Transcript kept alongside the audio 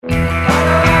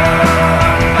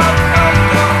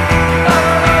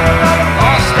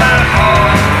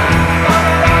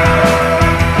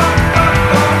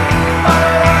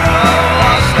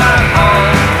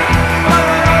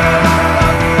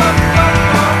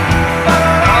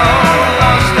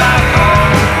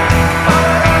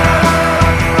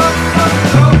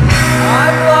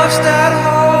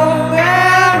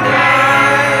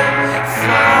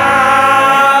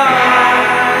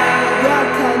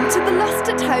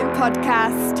Stone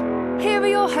podcast. Here are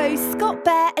your hosts, Scott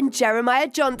Bear and Jeremiah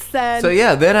Johnson. So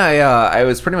yeah, then I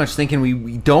was pretty much thinking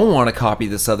we don't want to copy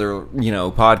this other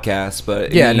podcast,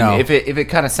 but Yeah, I mean, no. If it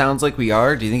kind of sounds like we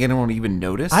are, do you think anyone would even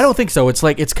notice? I don't think so. It's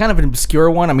kind of an obscure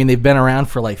one. I mean, they've been around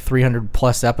for like 300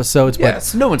 plus episodes.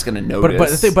 Yes, no one's gonna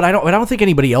notice. But I don't think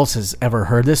anybody else has ever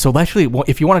heard this. So actually,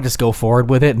 if you want to just go forward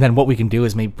with it, and then what we can do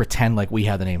is maybe pretend like we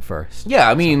have the name first. Yeah,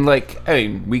 I mean,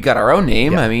 we got our own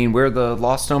name. Yeah. I mean, we're the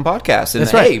Lost Stone Podcast. And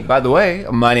That's right. hey, by the way,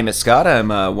 my name is Scott. I'm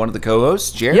one of the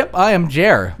co-hosts. Jer. Yep, I am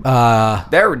Jer.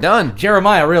 There, we're done.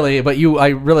 Jeremiah, really, but you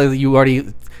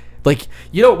already.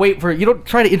 You don't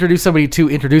try to introduce somebody to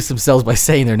introduce themselves by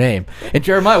saying their name. And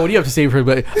Jeremiah, what do you have to say for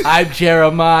everybody? I'm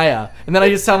Jeremiah. And then I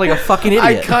just sound like a fucking idiot.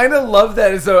 I kind of love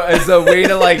that as a way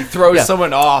to throw Yeah.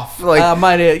 someone off. I'm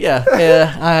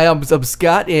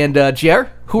Scott, and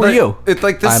Jer, who are you? It's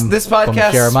like I'm this from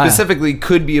podcast Jeremiah. specifically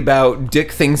could be about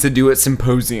dick things to do at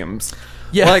symposiums.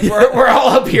 Yeah. Like, we're all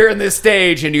up here in this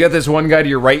stage, and you got this one guy to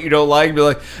your right you don't like, and be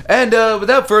like, and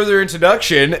without further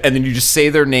introduction, and then you just say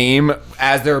their name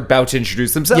as they're about to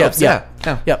introduce themselves. Yeah.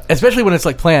 Especially when it's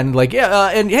planned.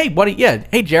 And hey,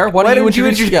 hey, Jer, why don't you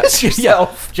introduce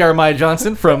yourself? Yeah. Jeremiah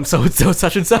Johnson from so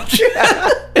such and such.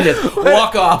 And just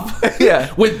walk off.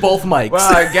 Yeah. With both mics.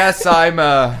 Well, I guess I'm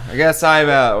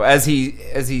as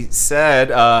he said.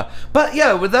 But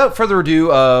yeah, without further ado,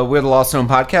 we're the Lost Stone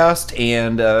Podcast,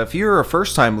 and if you're a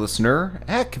first-time listener,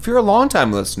 heck, if you're a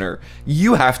long-time listener,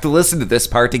 you have to listen to this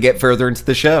part to get further into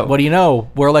the show. What do you know?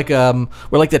 We're like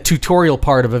the tutorial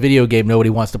part of a video game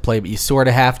nobody wants to play, but you sort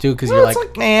of have to because you're it's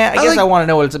like, I guess I want to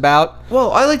know what it's about.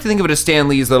 Well, I like to think of it as Stan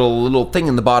Lee's little thing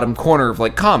in the bottom corner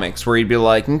of comics, where he'd be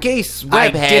like, in case I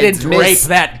webheads didn't rape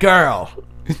that girl.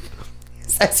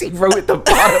 As he wrote at the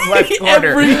bottom left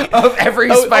corner of every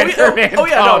Spider-Man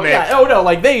comic.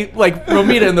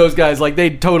 Romita and those guys, they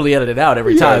totally edit it out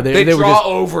every time. They were draw just,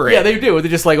 over it. Yeah, they do. They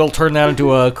just turn that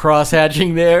into a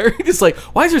cross-hatching there. Just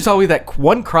why is there always that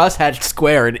one cross-hatched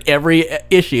square in every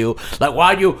issue?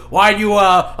 Why'd you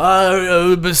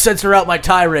censor out my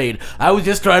tirade? I was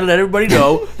just trying to let everybody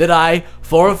know that I,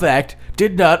 for a fact,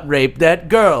 did not rape that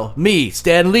girl. Me,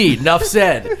 Stan Lee, enough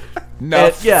said.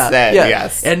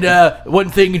 Yes. And one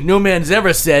thing no man's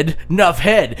ever said, enough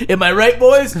head. Am I right,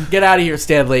 boys? Get out of here,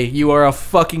 Stanley. You are a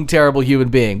fucking terrible human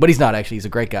being. But he's not, actually. He's a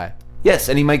great guy. Yes,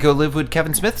 and he might go live with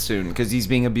Kevin Smith soon because he's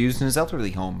being abused in his elderly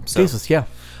home. So. Jesus, yeah.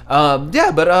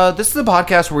 But this is a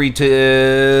podcast where we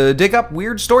dig up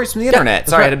weird stories from the internet.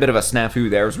 Sorry, I had a bit of a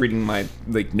snafu there. I was reading my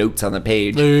notes on the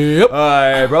page. Yep.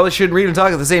 I probably shouldn't read and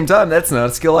talk at the same time. That's not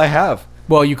a skill I have.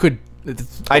 Well, you could...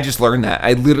 I just learned that.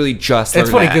 I literally just learned that.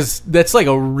 It's funny because that's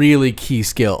a really key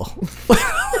skill.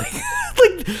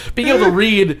 Being able to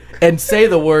read and say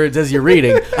the words as you're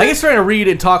reading. I guess trying to read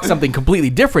and talk something completely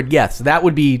different, yes, that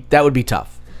would be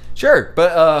tough. Sure,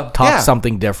 but talk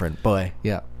something different, boy.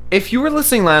 Yeah. If you were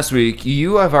listening last week,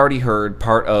 you have already heard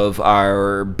part of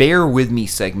our Bear With Me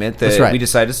segment that we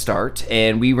decided to start,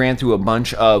 and we ran through a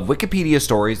bunch of Wikipedia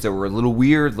stories that were a little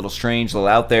weird, a little strange, a little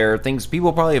out there, things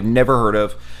people probably have never heard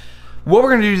of. What we're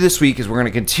going to do this week is we're going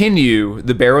to continue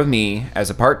the Bear With Me as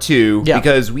a part 2,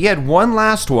 because we had one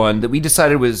last one that we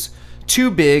decided was too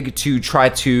big to try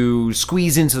to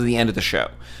squeeze into the end of the show.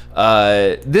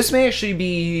 This may actually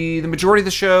be the majority of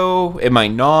the show. It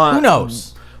might not. Who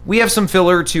knows? We have some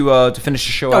filler to finish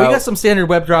the show out. We got some standard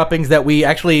web droppings that we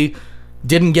actually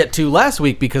didn't get to last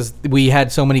week because we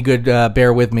had so many good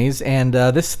Bear With Me's, and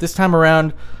this time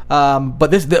around,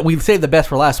 we saved the best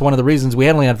for last. One of the reasons we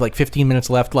only had 15 minutes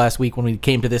left last week when we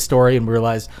came to this story and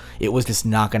realized it was just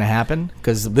not going to happen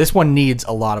because this one needs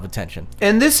a lot of attention.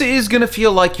 And this is going to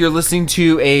feel like you're listening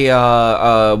to a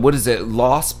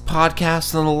Lost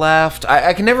podcast on the left.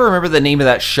 I can never remember the name of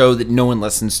that show that no one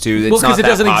listens to. That's because it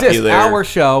doesn't exist. Our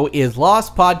show is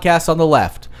Lost Podcast on the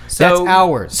Left. That's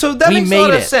ours. So that makes a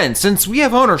lot of sense. Since we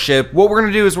have ownership, what we're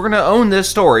going to do is we're going to own this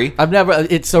story.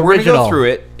 It's original. We're going to go through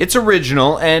it. It's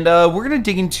original, and we're going to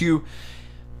dig into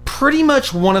pretty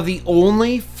much one of the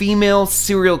only female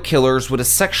serial killers with a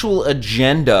sexual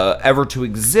agenda ever to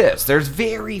exist. There's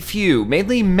very few,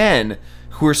 mainly men,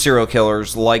 who are serial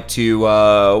killers, like to,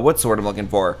 what's the word I'm looking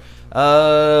for?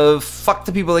 Fuck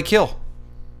the people they kill.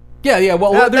 Yeah.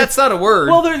 Well, that's not a word.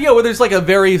 Well, there's a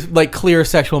very clear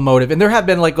sexual motive, and there have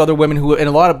been other women who, and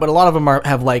a lot of them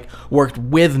have worked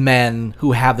with men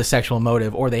who have the sexual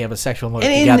motive, or they have a sexual motive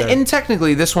together. And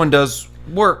technically, this one does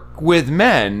work with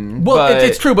men. Well,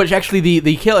 it's true, but actually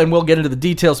the kill, and we'll get into the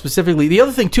details specifically. The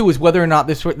other thing too is whether or not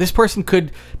this person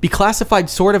could be classified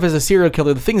sort of as a serial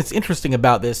killer. The thing that's interesting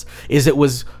about this is it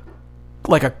was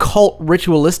like a cult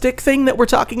ritualistic thing that we're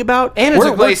talking about. And it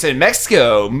took place in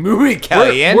Mexico. Muy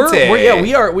caliente.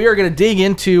 We are going to dig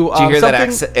into. Did you hear that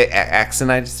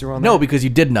accent I just threw on there? No, because you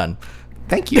did none.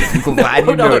 Thank you. I'm glad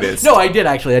you noticed. No, I did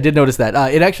actually. I did notice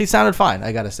that. It actually sounded fine.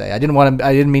 I gotta say. I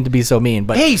didn't mean to be so mean,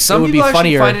 but hey, some it would people be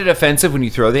funnier. actually find it offensive when you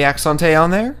throw the accente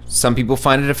on there. Some people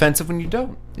find it offensive when you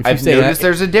don't. I've noticed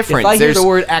there's a difference. If I hear the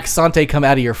word accente come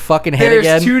out of your fucking head again,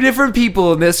 there's two different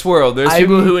people in this world. There's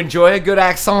people who enjoy a good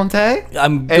accente,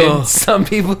 and some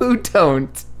people who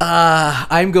don't.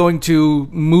 I'm going to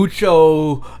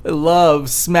mucho love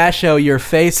smasho your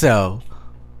faso,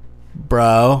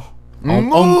 bro.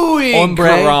 Hombre.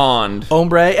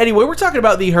 Anyway, we're talking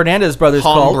about the Hernandez brothers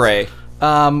cult,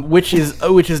 which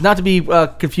is not to be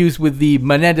confused with the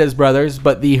Menendez brothers,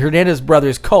 but the Hernandez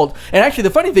brothers cult. And actually, the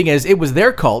funny thing is, it was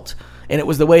their cult, and it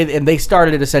was the way, and they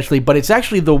started it essentially. But it's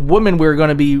actually the woman we're going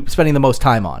to be spending the most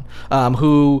time on,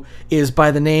 who is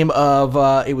by the name of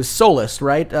it was Solis,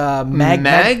 right?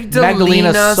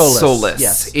 Magdalena Solis.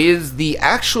 Yes, is the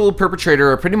actual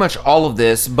perpetrator of pretty much all of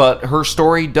this. But her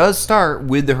story does start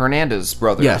with the Hernandez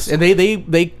brothers. Yes, and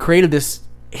they created this.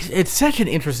 It's such an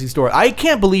interesting story. I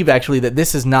can't believe, actually, that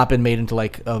this has not been made into,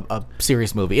 like, a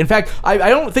serious movie. In fact, I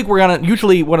don't think we're going to...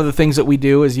 Usually, one of the things that we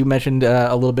do, as you mentioned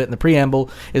a little bit in the preamble,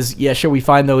 is, yeah, sure, we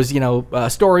find those,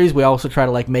 stories. We also try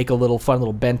to, like, make a little fun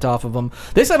little bent off of them.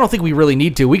 This, I don't think we really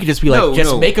need to. We could just be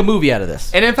like, make a movie out of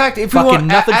this. And, in fact, if we want...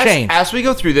 Nothing changed. As we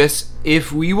go through this,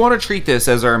 if we want to treat this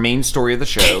as our main story of the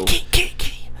show...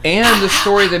 and the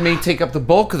story that may take up the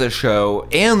bulk of the show,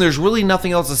 and there's really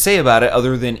nothing else to say about it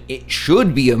other than it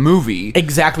should be a movie.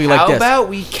 Exactly like this. How about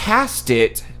we cast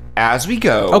it as we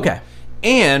go? Okay.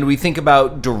 And we think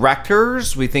about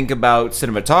directors, we think about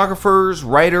cinematographers,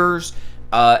 writers,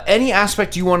 any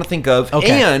aspect you want to think of.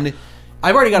 Okay. And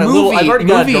I've already got a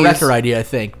director idea, I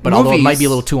think, but although it might be a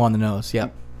little too on the nose. Yeah.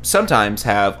 Sometimes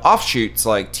have offshoots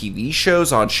like TV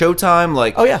shows on Showtime,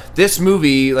 like this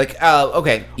movie, like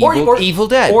Evil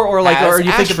Dead, or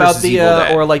you think about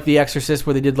the or like The Exorcist,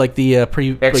 where they did like the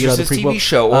Exorcist the TV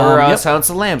show, or Silence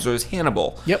of the Lambs, or it was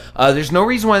Hannibal. Yep. There's no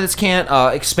reason why this can't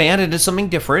expand into something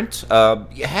different.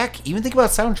 Heck, even think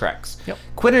about soundtracks. Yep.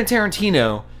 Quentin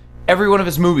Tarantino, every one of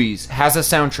his movies has a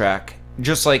soundtrack,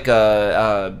 just like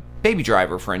Baby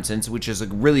Driver, for instance, which is a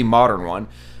really modern one.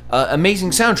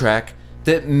 Amazing soundtrack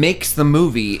that makes the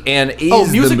movie and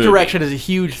is music the movie. Direction is a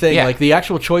huge thing. Yeah. Like the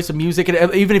actual choice of music,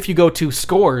 and even if you go to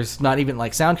scores, not even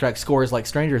like soundtrack scores like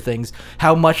Stranger Things,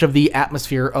 how much of the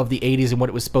atmosphere of the 80s and what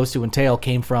it was supposed to entail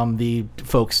came from the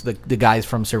folks, the guys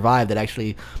from Survive that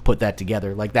actually put that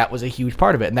together. Like that was a huge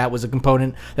part of it, and that was a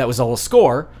component that was all a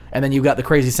score. And then you got the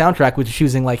crazy soundtrack, which is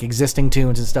using like existing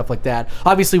tunes and stuff like that.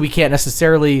 Obviously, we can't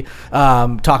necessarily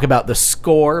talk about the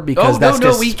score because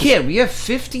we can't. We have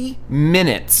 50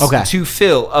 minutes to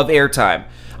fill of airtime.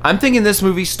 I'm thinking this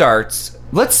movie starts.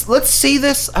 Let's say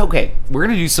this. Okay, we're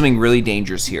gonna do something really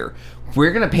dangerous here.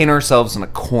 We're gonna paint ourselves in a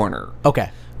corner.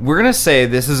 Okay. We're gonna say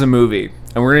this is a movie,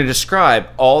 and we're gonna describe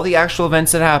all the actual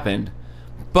events that happened,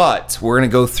 but we're gonna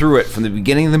go through it from the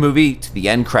beginning of the movie to the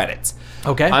end credits.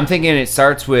 Okay. I'm thinking it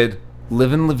starts with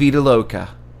Livin' La Vida Loca.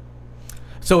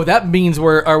 So that means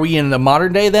are we in the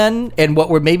modern day then? And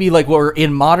we're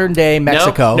in modern day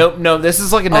Mexico? No. This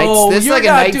is like a Knight's. This is like a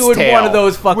Knight's Tale. You're not doing one of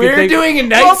those fucking things. We're doing a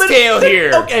Knight's Tale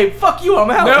here. Okay, fuck you.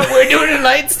 I'm out. No, we're doing a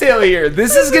Knight's Tale here.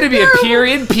 This is going to be a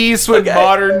period piece with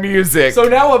modern music. So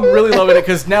now I'm really loving it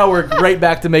because now we're right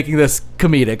back to making this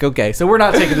comedic. Okay, so we're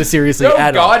not taking this seriously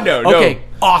at all. No. Okay.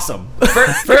 Awesome.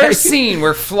 First scene,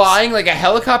 we're flying like a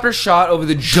helicopter shot over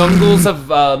the jungles of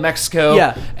Mexico.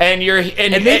 Yeah, and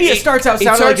maybe it starts out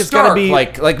sounding like it's gonna be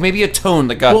like maybe a tone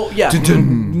like a or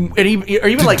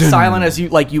even like silent as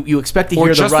you expect to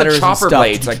hear the rudders the chopper and stuff.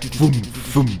 Blades like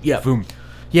boom, boom.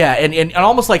 Yeah, and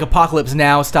almost like Apocalypse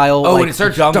Now style. Oh, and it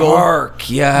starts dark.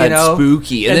 Yeah, it's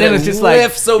spooky, and then it just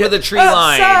lifts over the tree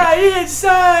line.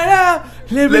 Inside out,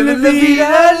 living la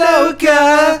vida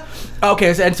loca.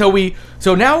 Okay,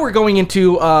 so now we're going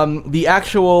into the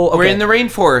actual... Okay. We're in the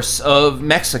rainforests of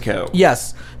Mexico.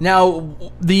 Yes. Now,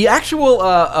 the actual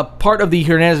part of the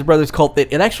Hernandez brothers cult,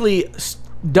 it actually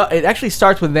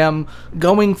starts with them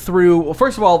going through... Well,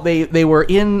 first of all, they were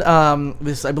in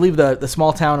this, I believe, the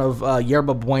small town of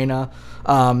Yerba Buena,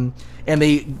 and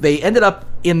they ended up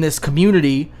in this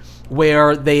community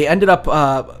where they ended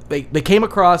up... They came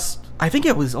across... I think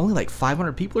it was only like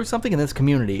 500 people or something in this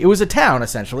community. It was a town,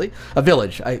 essentially. A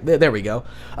village. There we go.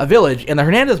 A village. And the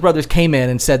Hernandez brothers came in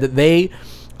and said that they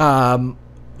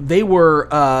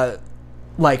were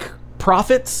like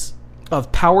prophets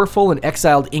of powerful and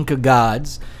exiled Inca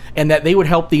gods, and that they would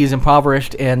help these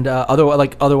impoverished and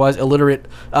otherwise illiterate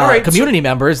community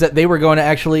members, that they were going to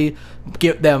actually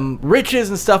give them riches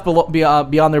and stuff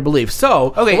beyond their beliefs.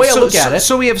 So, the way I look at it...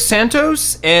 So we have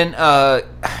Santos, and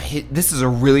this is a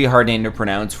really hard name to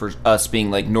pronounce for us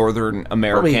being like Northern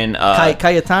American...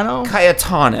 Cayetano?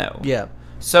 Cayetano. Yeah.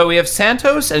 So we have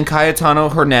Santos and Cayetano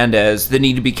Hernandez that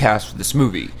need to be cast for this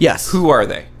movie. Yes. Who are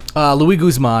they? Luis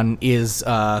Guzman is...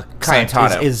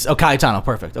 Cayetano. Cayetano,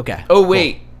 perfect, okay. Oh,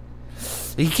 wait. Cool.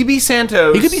 He could be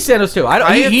Santos. He could be Santos too.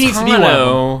 He needs to be one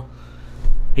of them.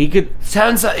 He could. It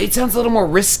sounds a little more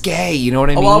risque. You know what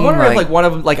I mean? Well, I wonder if one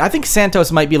of them. I think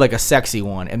Santos might be like a sexy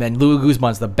one, and then Luis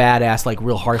Guzman's the badass,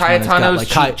 real harsh one. Cayetano's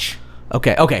Cheech.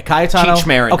 Okay. Cayetano. Cheech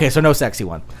Marin. Okay, so no sexy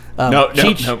one. No.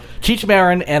 Cheech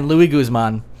Marin and Luis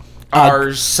Guzman are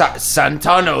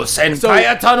Santanos and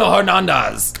Cayetano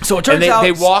Hernandez. So it turns out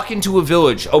they walk into a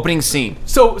village. Opening scene.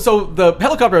 So the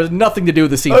helicopter has nothing to do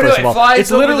with the scene. First of all,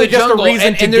 it's literally just a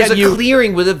reason to and there's get a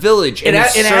clearing with a village, and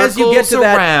as you get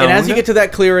to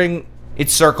that clearing, it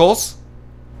circles,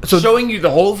 showing you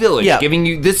the whole village, giving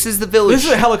you this is the village. This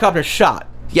is a helicopter shot.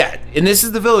 Yeah, and this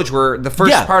is the village where the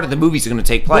first part of the movie is going to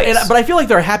take place. But I feel like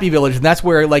they're a happy village, and that's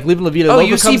where Leaving La Vida Loca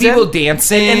you see people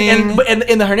dancing, and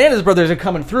the Hernandez brothers are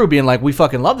coming through, being like, "We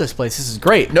fucking love this place. This is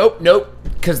great." Nope,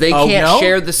 because they can't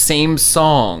share the same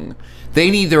song.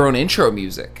 They need their own intro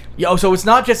music. So it's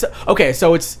not just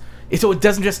so it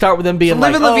doesn't just start with them being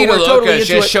Living La Vida Loca is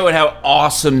just showing how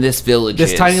awesome this village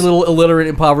is. This tiny little illiterate,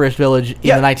 impoverished village in the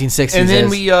 1960s. And then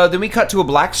we cut to a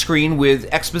black screen with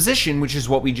exposition, which is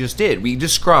what we just did. We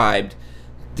described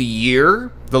the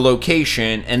year, the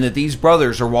location, and that these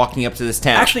brothers are walking up to this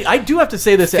town. Actually, I do have to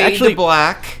say this. Fade to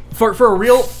black for a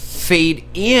real fade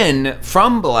in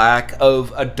from black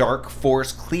of a dark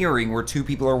forest clearing where two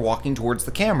people are walking towards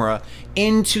the camera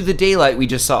into the daylight we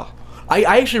just saw.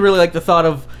 I actually really like the thought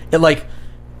of it,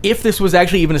 if this was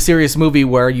actually even a serious movie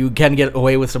where you can get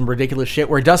away with some ridiculous shit,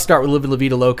 where it does start with Living La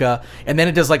Vida Loca, and then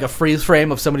it does a freeze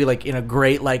frame of somebody in a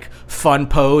great fun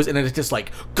pose, and then it's just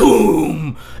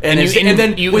boom, and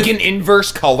then you can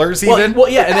inverse colors even. Well,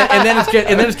 yeah, and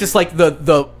then it's just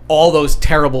the all those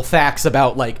terrible facts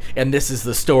about and this is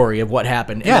the story of what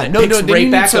happened. Yeah, and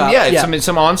right back up.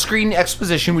 Some on-screen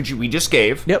exposition which we just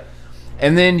gave. Yep.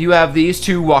 And then you have these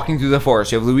two walking through the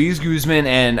forest. You have Luis Guzman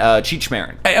and Cheech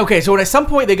Marin. Okay, so at some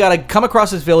point they got to come across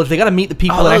this village. They got to meet the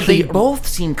people that actually... They both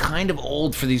seem kind of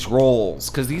old for these roles,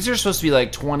 because these are supposed to be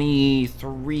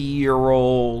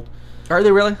 23-year-old. Are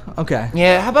they really? Okay.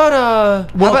 Yeah, how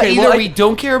about we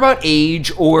don't care about age,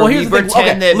 or we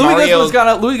pretend that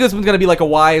Luis Guzman's gonna be a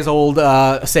wise old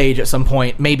sage at some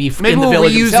point, maybe in the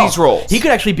village reuse himself. These roles. He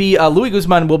could actually be Luis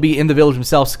Guzman will be in the village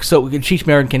himself, so Cheech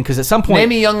Marin can, because at some point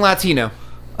name a young Latino,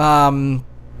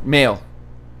 male.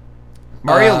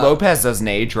 Mario Lopez doesn't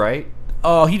age, right?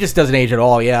 Oh, he just doesn't age at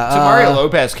all. Yeah, so Mario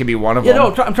Lopez can be one of them. No,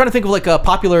 I'm trying to think of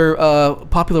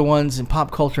popular ones in pop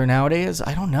culture nowadays.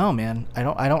 I don't know, man.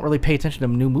 I don't really pay attention to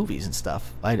new movies and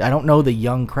stuff. I don't know the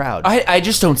young crowd. I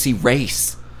just don't see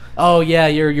race. Oh yeah,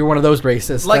 you're one of those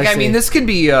racists. This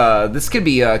could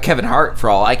be Kevin Hart for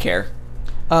all I care.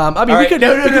 We could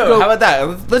go. How about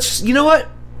that? Let's. You know what?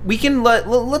 We can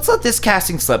let's let this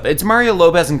casting slip. It's Mario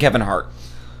Lopez and Kevin Hart.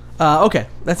 Okay,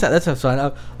 that sounds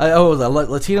fine.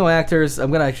 Latino actors.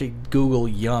 I'm gonna actually Google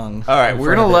young. All right,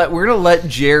 we're gonna let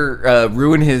Jer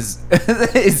ruin his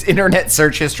his internet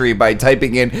search history by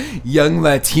typing in young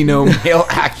Latino male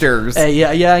actors.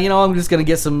 Yeah. I'm just gonna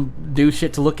get some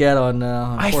shit to look at on.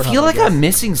 I feel like I'm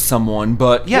missing someone,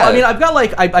 but yeah. Well, I've got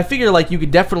I figure you could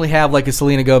definitely have a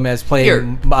Selena Gomez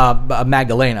playing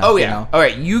Magdalena. Oh yeah. All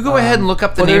right, you go ahead and look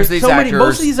up the names of these actors.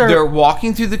 Most of these they're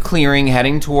walking through the clearing,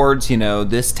 heading towards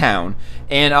this town.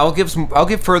 And I'll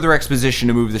give further exposition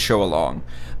to move the show along.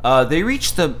 They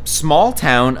reach the small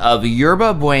town of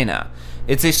Yerba Buena.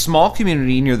 It's a small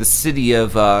community near the city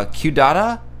of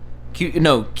Ciudad,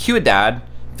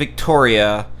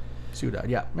 Victoria. Ciudad,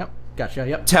 yeah, yep, gotcha,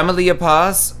 yep.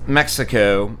 Tamaulipas,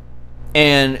 Mexico,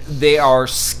 and they are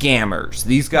scammers.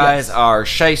 These guys are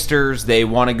shysters. They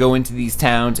want to go into these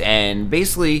towns and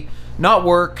basically not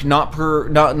work, not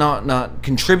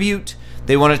contribute.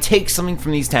 They want to take something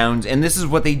from these towns, and this is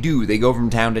what they do. They go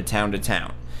from town to town to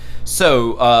town.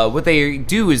 So what they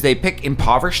do is they pick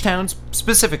impoverished towns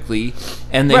specifically,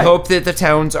 and they hope that the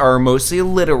towns are mostly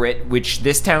illiterate, which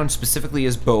this town specifically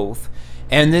is both.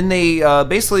 And then they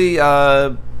basically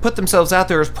put themselves out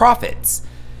there as prophets.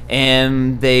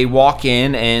 And they walk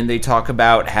in and they talk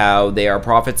about how they are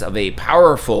prophets of a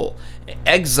powerful,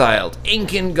 exiled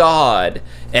Incan god.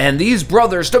 And these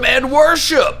brothers demand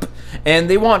worship. And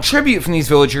they want tribute from these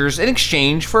villagers in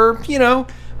exchange for,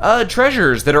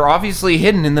 treasures that are obviously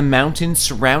hidden in the mountains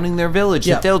surrounding their village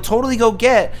that they'll totally go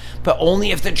get, but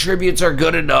only if the tributes are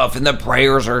good enough and the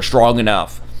prayers are strong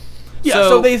enough. Yeah,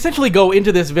 so they essentially go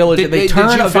into this village and they turn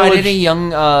did you a find village. any young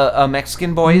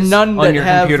Mexican boys None on that your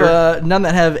have computer? none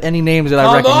that have any names that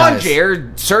I recognize. Come on,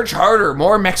 Jared. Search harder.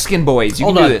 More Mexican boys. You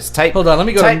can do this. Hold on. Let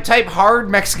me go. Type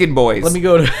hard Mexican boys. Let me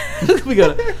go to let me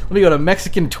go to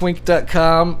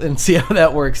mexicantwink.com and see how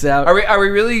that works out. Are we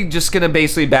really just gonna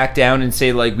basically back down and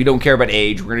say like we don't care about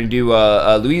age? We're gonna do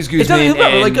Luis Guzman.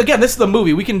 Like again, this is the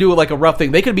movie. We can do like a rough thing.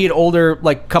 They could be an older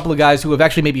like couple of guys who have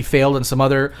actually maybe failed in some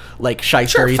other like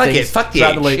shystery things. Fuck the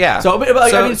age. Like, yeah. So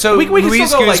we can Luis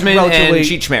still go, like, Guzman relatively, and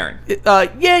Cheech Marin.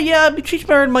 Cheech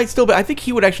Marin might still be. I think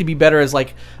he would actually be better as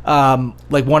like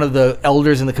one of the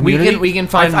elders in the community. We can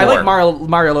find I more. like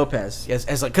Mario Lopez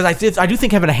as like because I do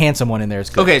think having a handsome one in there is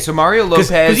good. Okay, so Mario Lopez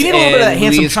because you need a little bit of that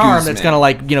handsome Luis charm Guzman. that's gonna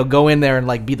like go in there and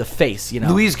like be the face.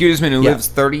 Luis Guzman, who lives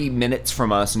 30 minutes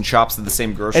from us and shops at the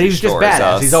same grocery and he's just store as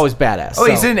badass. us. He's always badass. Oh,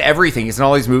 he's in everything. He's in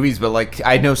all these movies, but like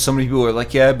I know so many people who are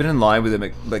like, yeah, I've been in line with him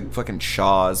at like fucking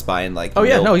Shaw's buying like. Oh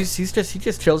yeah, milk. no, he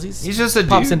just chills. He's just a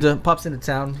pops dude. into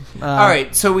town. All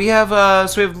right, so we have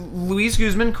Luis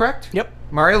Guzman, correct? Yep.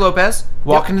 Mario Lopez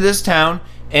walk into this town,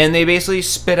 and they basically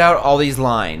spit out all these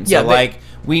lines. Yeah, so,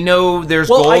 we know there's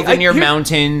gold in your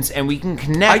mountains, and we can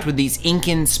connect with these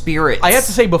Incan spirits. I have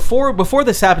to say, before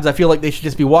this happens, I feel like they should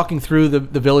just be walking through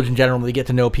the village in general. They get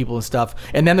to know people and stuff,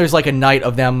 and then there's like a night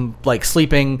of them like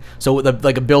sleeping, so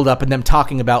like a build up, and them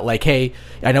talking about like, hey,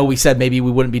 I know we said maybe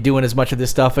we wouldn't be doing as much of this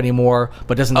stuff anymore,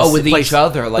 but doesn't this with place, each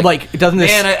other doesn't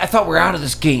this? Man, I thought we were out of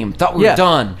this game. Thought we were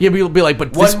done. Yeah, we'll be like,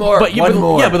 but one more.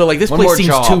 Yeah, but they're like, this one place seems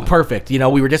job. too perfect. We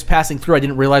were just passing through. I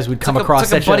didn't realize we'd come across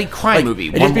it's like such a buddy crime movie.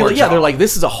 They're like,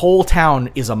 this is a whole town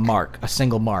is a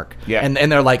single mark. Yeah.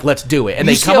 And they're like, let's do it. And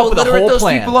you they come up with a whole those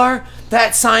plan. People are?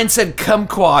 That sign said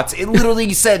kumquats. It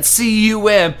literally said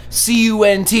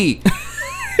CUMCUNT.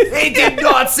 It did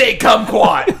not say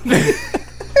kumquat.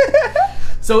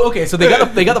 So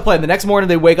they got the plan. The next morning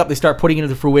they wake up, they start putting it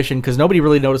into fruition because nobody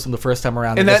really noticed them the first time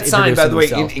around. And that sign, by the way,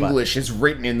 in English is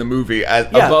written in the movie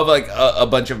above like a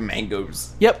bunch of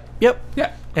mangoes. Yep.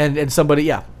 Yeah. And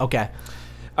somebody, okay.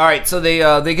 All right, so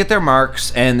they get their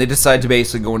marks and they decide to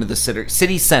basically go into the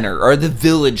city center or the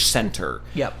village center.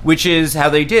 Yep. Which is how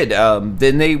they did.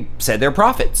 Then they said their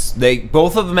prophets.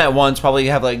 Both of them at once probably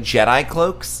have like Jedi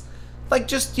cloaks, like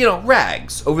just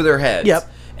rags over their heads.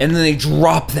 Yep. And then they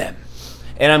drop them.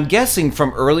 And I'm guessing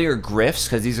from earlier grifts,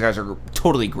 because these guys are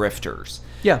totally grifters.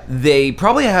 Yeah. They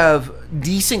probably have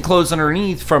decent clothes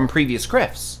underneath from previous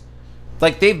grifts.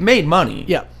 Like they've made money.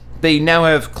 Yeah. They now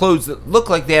have clothes that look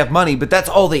like they have money, but that's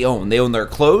all they own. They own their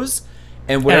clothes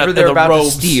and whatever they're about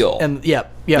to steal. And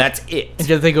that's it. And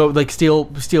just they go like steal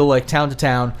like town to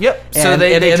town. Yep. And, So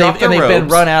they've been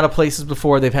run out of places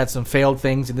before. They've had some failed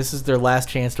things, and this is their last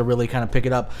chance to really kind of pick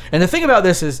it up. And the thing about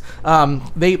this is,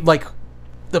 they like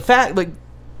the fact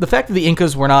that the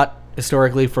Incas were not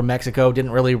historically from Mexico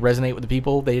didn't really resonate with the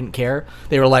people. They didn't care.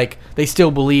 They were like, they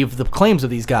still believed the claims of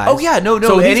these guys. Oh yeah, no.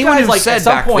 So anyone guys, who like, said at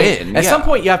some back point, then, at some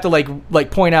point, you have to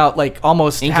like point out like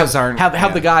almost Incas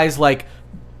have the guys like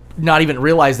not even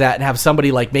realize that and have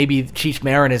somebody like maybe Cheech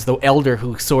Marin is the elder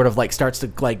who sort of like starts to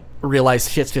like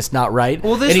realize shit's just not right.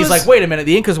 Well, and he's like, wait a minute,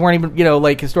 the Incas weren't even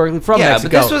like historically from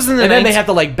Mexico. But this was in the and then they have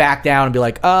to like back down and be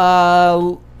like,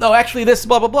 no, actually, this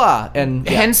blah blah blah, and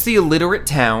hence the illiterate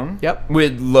town. Yep.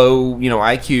 With low,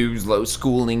 IQs, low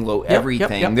schooling, low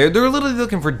everything. Yep. They're literally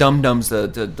looking for dum-dums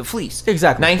to fleece.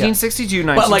 Exactly. 1962,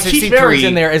 But like 1963. Cheech Marin's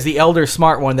in there as the elder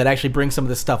smart one that actually brings some of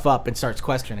this stuff up and starts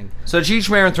questioning. So Cheech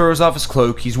Marin throws off his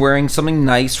cloak. He's wearing something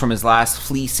nice from his last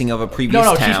fleecing of a previous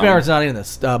town. No, Cheech Marin's not in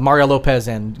this. Mario Lopez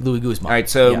and Luis Guzman. All right,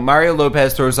 so Mario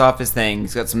Lopez throws off his thing.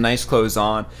 He's got some nice clothes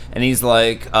on, and he's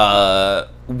like,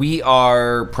 we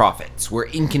are prophets. We're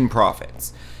Incan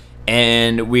prophets.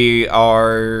 And we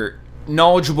are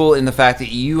knowledgeable in the fact that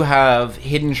you have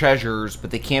hidden treasures,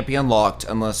 but they can't be unlocked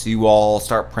unless you all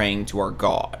start praying to our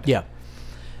god. Yeah.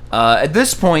 At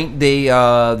this point,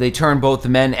 they turn both the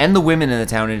men and the women in the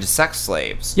town into sex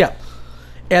slaves. Yeah.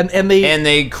 And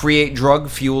they create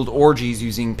drug-fueled orgies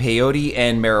using peyote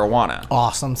and marijuana.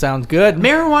 Awesome, sounds good.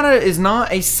 Marijuana is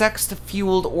not a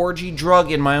sex-fueled orgy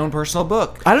drug in my own personal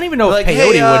book. I don't even know if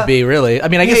peyote would be, really. I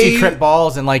mean, I guess you trip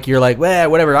balls and, like, you're like,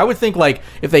 whatever. I would think, like,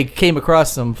 if they came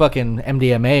across some fucking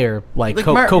MDMA or, like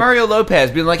Mario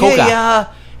Lopez being like, cocaine.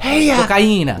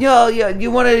 You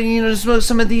want to, smoke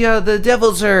some of the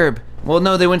devil's herb. Well,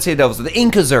 no, they wouldn't say devil's herb. The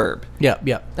Inca's herb. Yeah.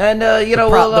 And,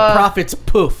 the prophet's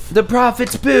poof. The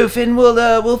prophet's poof, and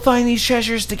we'll find these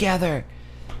treasures together.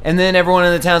 And then everyone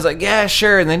in the town's like, yeah,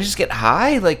 sure. And then just get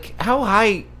high? Like, how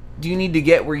high do you need to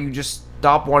get where you just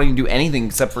stop wanting to do anything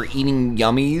except for eating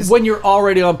yummies. When you're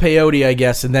already on peyote, I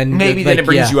guess, and then maybe then it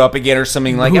brings you up again or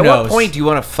something. Like, Who knows? What point do you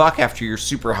want to fuck after you're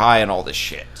super high on all this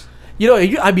shit? You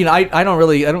know, I mean, I don't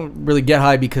really get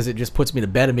high because it just puts me to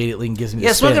bed immediately and gives me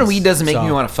the smoking spins, weed doesn't make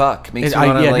me want to fuck. It makes me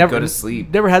want to go to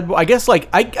sleep. Never had. I guess I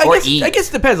guess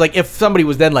it depends. Like if somebody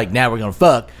was then like, now we're gonna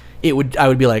fuck, I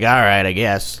would be like, all right, I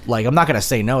guess. Like I'm not gonna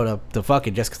say no to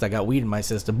fucking just because I got weed in my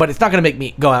system, but it's not gonna make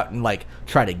me go out and like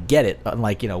try to get it,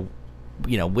 unlike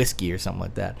whiskey or something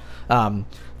like that.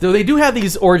 Though they do have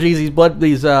these orgies,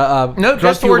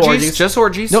 drug-fueled orgies. Just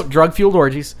orgies. No, drug-fueled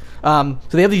orgies. So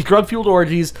they have these drug-fueled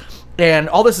orgies. And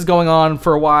all this is going on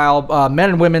for a while. Men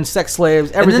and women, sex slaves,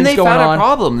 everything's going on. And then they found a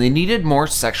problem. They needed more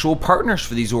sexual partners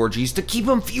for these orgies to keep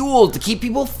them fueled, to keep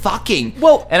people fucking.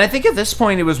 Well, and I think at this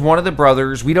point it was one of the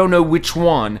brothers. We don't know which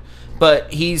one,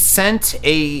 but he sent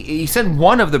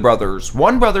one of the brothers.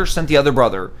 One brother sent the other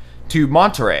brother to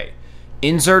Monterey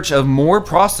in search of more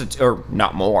prostitutes, or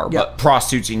not more, but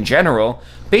prostitutes in general,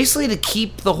 basically to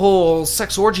keep the whole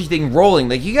sex orgy thing rolling.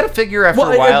 Like, you got to figure after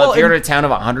a while, if you're in a town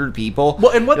of 100 people,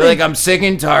 I'm sick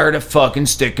and tired of fucking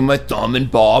sticking my thumb in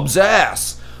Bob's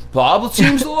ass. Bob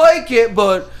seems to like it,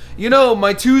 but,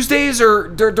 my Tuesdays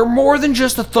they're more than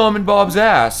just a thumb in Bob's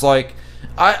ass. Like,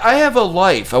 I have a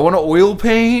life. I want to oil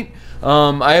paint.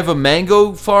 I have a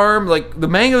mango farm. Like, the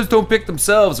mangoes don't pick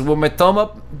themselves. And with my thumb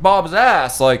up Bob's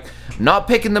ass, like, not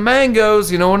picking the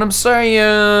mangoes, you know what I'm saying?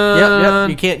 Yep.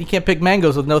 You can't pick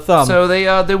mangoes with no thumb. So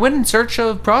they went in search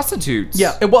of prostitutes.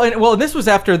 Yeah. Well, and this was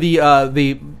after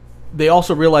they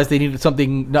also realized they needed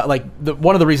something.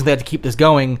 One of the reasons they had to keep this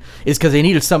going is because they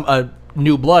needed some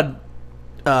new blood,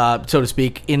 so to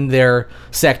speak, in their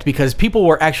sect, because people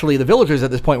were actually, the villagers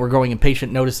at this point were growing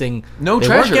impatient, noticing no they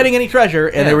treasure. weren't getting any treasure,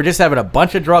 and they were just having a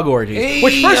bunch of drug orgies. Hey,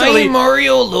 which personally, I'm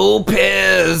Mario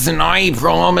Lopez, and I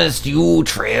promised you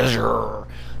treasure.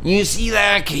 You see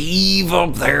that cave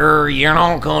up there? You're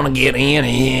not gonna get in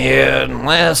it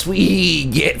unless we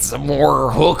get some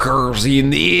more hookers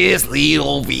in this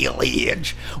little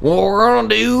village. What we're gonna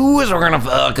do is we're gonna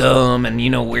fuck them, and you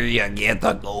know where you get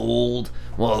the gold?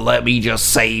 Well, let me just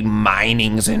say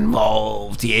mining's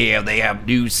involved. Yeah, they have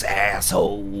loose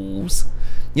assholes.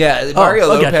 Yeah, Mario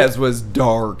Lopez was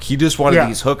dark. He just wanted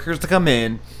these hookers to come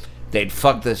in. They'd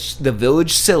fuck the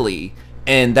village silly,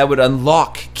 and that would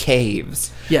unlock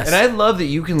caves. Yes. And I love that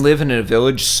you can live in a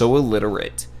village so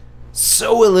illiterate,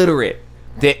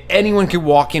 that anyone could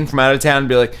walk in from out of town and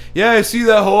be like, yeah, I see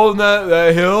that hole in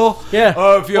that hill. Yeah.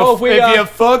 If you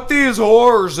fuck these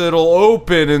whores, it'll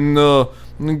open in the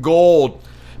gold.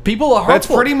 People are hopeful.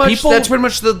 That's pretty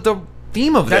much the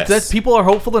theme of this. People are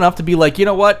hopeful enough to be like, you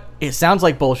know what? It sounds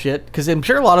like bullshit, because I'm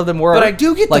sure a lot of them were. But I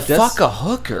do get like to fuck a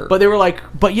hooker. But they were like,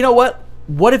 but you know what?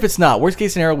 What if it's not? Worst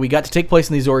case scenario, we got to take place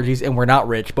in these orgies, and we're not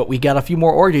rich, but we got a few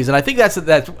more orgies. And I think that's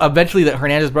eventually that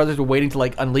Hernandez brothers were waiting to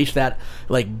like unleash that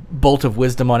like bolt of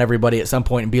wisdom on everybody at some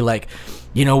point and be like,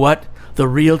 you know what? The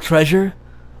real treasure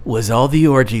was all the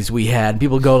orgies we had. And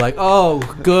people go like, oh,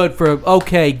 good.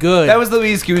 That was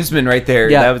Luis Guzman right there.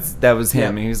 Yeah. That was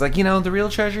him. Yeah. He was like, the real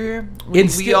treasure here?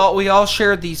 We all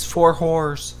shared these 4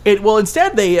 whores.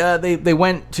 Instead they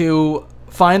went to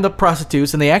find the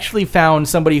prostitutes, and they actually found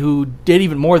somebody who did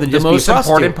even more than just be a prostitute. The most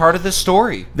important part of the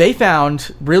story. They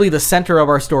found really the center of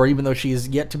our story, even though she is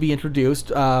yet to be introduced.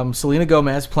 Selena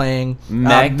Gomez playing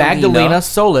Magdalena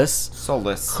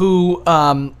Solis, who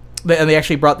and they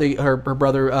actually brought her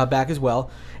brother back as well,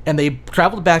 and they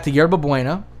traveled back to Yerba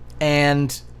Buena,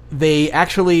 and they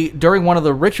actually, during one of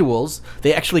the rituals,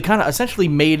 they actually kind of essentially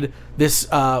made this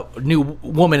new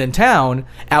woman in town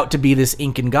out to be this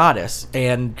Incan goddess.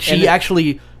 And she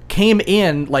actually came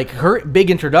in, like, her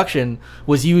big introduction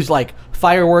was use, like,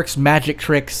 fireworks, magic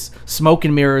tricks, smoke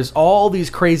and mirrors, all these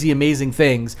crazy, amazing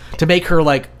things to make her,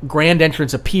 like, grand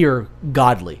entrance appear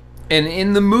godly. And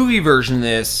in the movie version of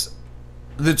this,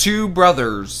 the 2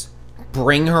 brothers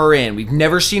bring her in. We've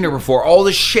never seen her before. All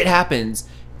this shit happens,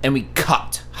 and we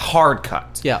hard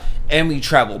cut. Yeah. And we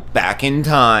travel back in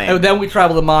time. And then we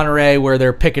travel to Monterey, where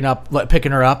they're picking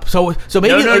her up. So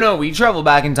maybe no. We travel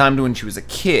back in time to when she was a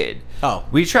kid. Oh.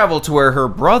 We travel to where her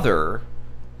brother,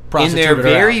 in their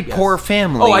very poor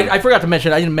family. Oh, I forgot to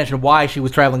mention. I didn't mention why she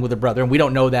was traveling with her brother, and we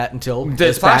don't know that until the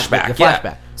flashback. The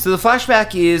flashback. So the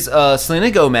flashback is Selena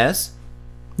Gomez.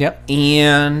 Yep.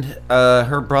 And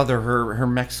her brother, her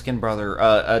Mexican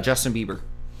brother, Justin Bieber.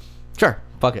 Sure.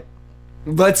 Fuck it.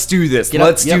 Let's do this.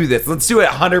 Let's do this. Let's do it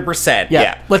 100%.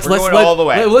 Yeah. Let's going all the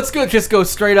way. Let's go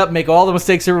straight up, make all the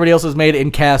mistakes everybody else has made,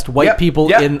 and cast white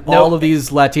people in all of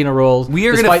these Latino roles. We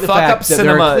are going to fuck up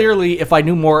cinema. Clearly, if I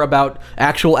knew more about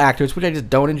actual actors, which I just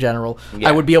don't in general,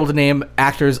 I would be able to name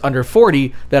actors under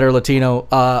 40 that are Latino.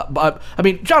 But I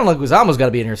mean, John Leguizamo's got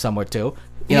to be in here somewhere too.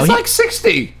 He's like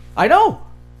 60. I know.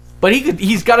 But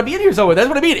he's got to be in here somewhere. That's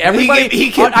what I mean. Everybody, he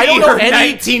can be her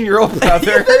 19-year-old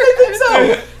brother. I think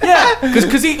so. Yeah, because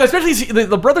especially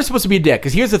the brother's supposed to be a dick.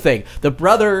 Because here's the thing: the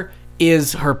brother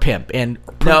is her pimp, and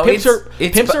pimps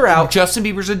are out. Justin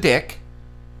Bieber's a dick.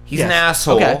 He's an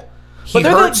asshole. Okay. He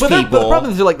hurts people. But the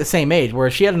problem is they're like the same age. Where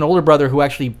she had an older brother who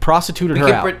actually prostituted her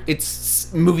out.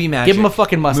 It's movie magic. Give him a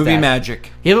fucking mustache. Movie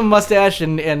magic. Give him a mustache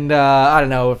and I don't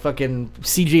know, fucking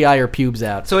CGI her pubes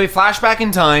out. So a flashback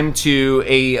in time to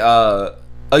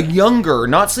a younger,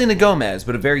 not Selena Gomez,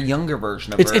 but a very younger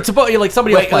version of her. It's about like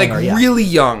somebody else playing her, really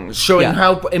young, showing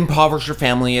how impoverished her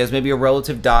family is. Maybe a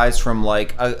relative dies from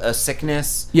like a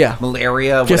sickness,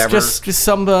 malaria, whatever. Just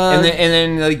some. And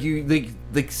then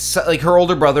like her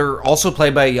older brother, also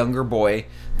played by a younger boy,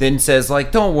 then says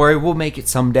like, "Don't worry, we'll make it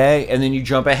someday." And then you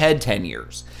jump ahead 10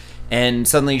 years. And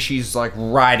suddenly she's like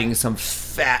riding some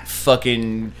fat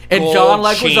fucking and John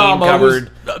Leguizamo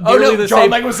covered. John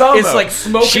Leguizamo. It's like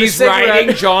smoking she's a cigarette.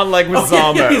 Riding John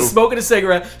Leguizamo. He's smoking a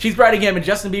cigarette. She's riding him, and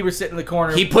Justin Bieber's sitting in the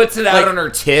corner. He puts it out on her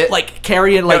tit, like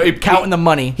carrying, counting the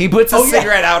money. He puts a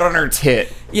cigarette out on her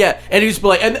tit. Yeah, and he's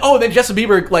like, then Justin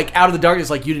Bieber, like, out of the darkness,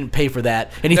 like, you didn't pay for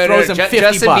that, and he throws him $50.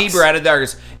 Justin Bieber out of the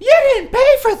darkness, you didn't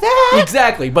pay for that.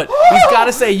 Exactly, but he's got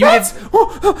to say, you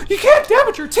can't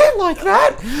damage your tit like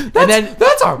that.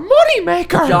 That's our money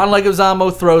maker. John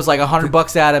Leguizamo throws like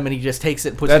 $100 at him, and he just takes it,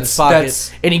 and puts it in his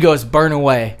pocket, and he goes, "Burn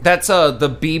away." That's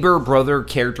the Bieber brother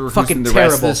character who's in the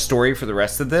rest of the story for the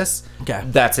rest of this. Okay,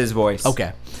 that's his voice.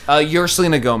 Okay, you're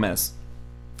Selena Gomez.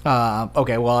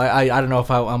 Okay, well, I don't know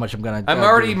how much I'm gonna. I'm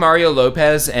already Mario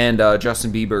Lopez and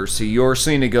Justin Bieber, so you're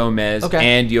Selena Gomez,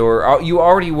 and you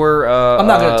already were. I'm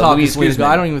not gonna talk Louise as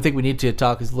I don't even think we need to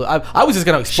talk as. I was just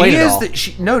gonna explain it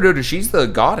all. She's the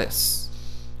goddess.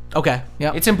 Okay,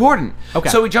 yeah, it's important. Okay,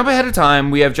 so we jump ahead of time.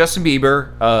 We have Justin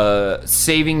Bieber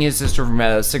saving his sister from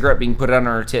a cigarette being put on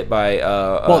her tit by.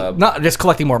 Not just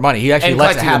collecting more money. He actually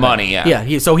lets it happen. The money,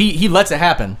 yeah. So he lets it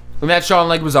happen. And that's John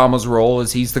Leguizamo's role,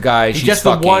 is he's the guy she's just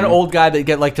fucking. The one old guy that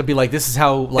get like to be like, this is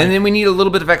how. Like, and then we need a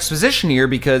little bit of exposition here,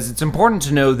 because it's important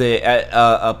to know that at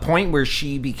a point where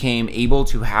she became able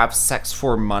to have sex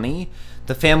for money,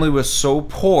 the family was so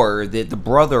poor that the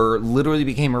brother literally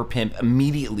became her pimp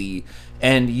immediately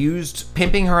and used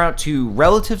pimping her out to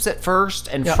relatives at first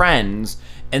and friends,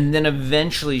 and then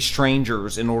eventually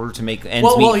strangers in order to make ends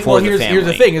meet for the family. Here's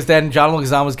the thing: is then John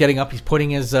Leguizamo's getting up, he's putting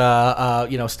his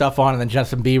stuff on, and then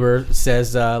Justin Bieber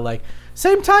says like,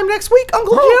 "Same time next week,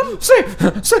 Uncle Jim."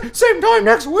 Same time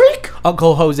next week,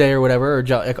 Uncle Jose or whatever,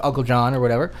 or Uncle John or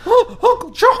whatever.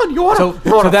 Uncle John, you want to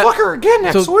fuck her again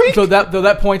next week? So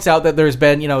that points out that there's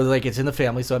been, like, it's in the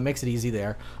family, so it makes it easy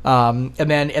there. And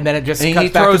then it just cuts back to them. He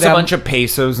throws a bunch of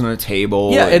pesos on a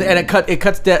table. Yeah, and it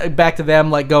cuts back to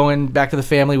them, like, going back to the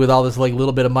family with all this like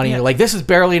little bit of money. Yeah. Like, this is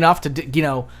barely enough to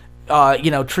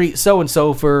treat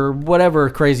so-and-so for whatever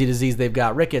crazy disease they've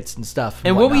got, rickets and stuff.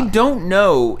 And what we don't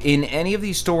know in any of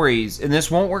these stories, and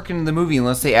this won't work in the movie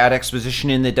unless they add exposition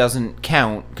in that doesn't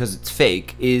count because it's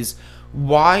fake, is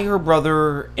why her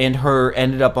brother and her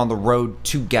ended up on the road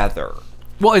together.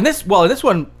 Well, in this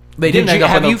one, they didn't end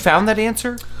up on the... Have you found that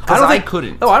answer? Because I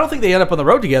couldn't. No, I don't think they end up on the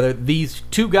road together. These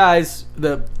two guys,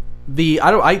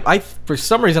 I for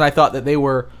some reason I thought that they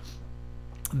were...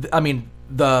 I mean,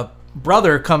 the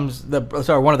brother comes...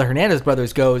 one of the Hernandez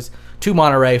brothers goes to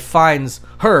Monterey, finds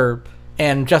her,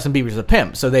 and Justin Bieber's a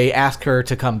pimp. So they ask her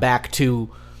to come back to...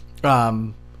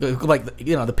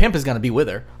 the pimp is going to be with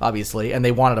her, obviously, and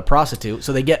they wanted a prostitute,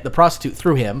 so they get the prostitute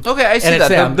through him. Okay, I see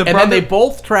that. Then they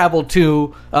both travel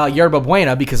to Yerba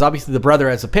Buena, because obviously the brother,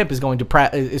 as a pimp, is going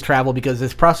to travel because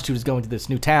this prostitute is going to this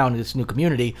new town, this new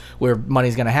community where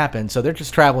money's going to happen. So they're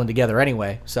just traveling together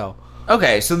anyway. So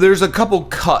okay, so there's a couple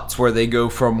cuts where they go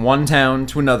from one town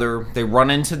to another. They run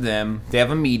into them. They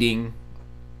have a meeting.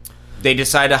 They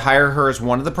decide to hire her as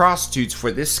one of the prostitutes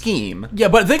for this scheme. Yeah,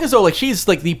 but the thing is, though, like, she's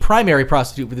like the primary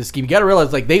prostitute for this scheme. You got to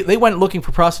realize, like, they went looking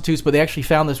for prostitutes, but they actually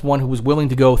found this one who was willing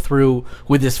to go through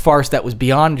with this farce that was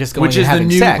beyond just going and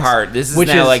having sex. Which is the new part. This is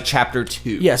now like chapter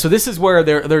 2. Yeah, so this is where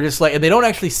they're just like, and they don't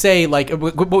actually say, like,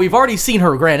 but we've already seen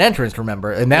her grand entrance,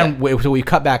 remember? And then so we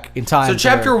cut back in time. So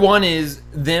chapter 1 is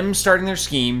them starting their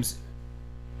schemes,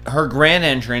 her grand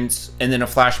entrance, and then a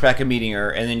flashback of meeting her,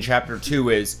 and then chapter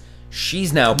 2 is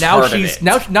she's now part of it.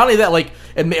 Now, not only that, like,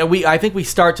 and I think we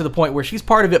start to the point where she's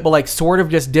part of it, but like sort of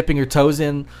just dipping her toes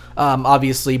in,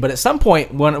 obviously. But at some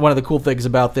point, one of the cool things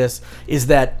about this is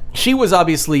that she was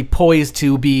obviously poised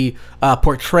to be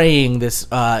portraying this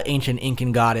ancient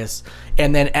Incan goddess,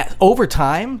 and then over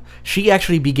time, she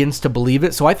actually begins to believe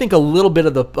it. So I think a little bit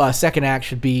of the second act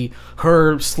should be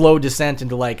her slow descent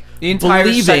into like the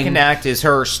entire second act is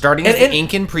her starting as the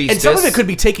Incan priestess, and some of it could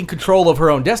be taking control of her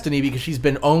own destiny because she's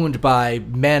been owned by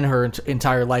men her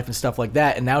entire life and stuff like that.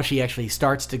 And now she actually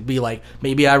starts to be like,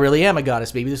 maybe I really am a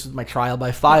goddess. Maybe this was my trial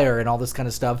by fire and all this kind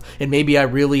of stuff. And maybe I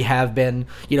really have been,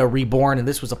 reborn. And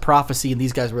this was a prophecy. And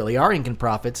these guys really are Incan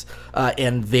prophets.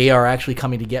 And they are actually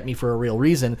coming to get me for a real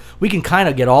reason. We can kind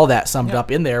of get all that summed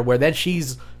up in there, where then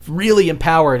she's really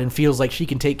empowered and feels like she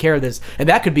can take care of this. And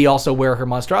that could be also where her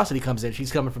monstrosity comes in.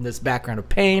 She's coming from this background of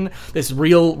pain, this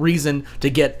real reason to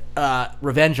get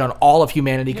revenge on all of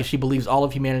humanity, because she believes all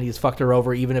of humanity has fucked her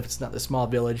over, even if it's not the small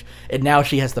village. And now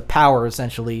she has the power,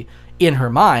 essentially, in her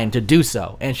mind to do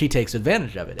so. And she takes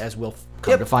advantage of it, as we'll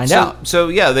come to find out. So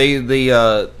yeah, they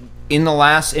in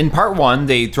part one,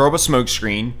 they throw up a smoke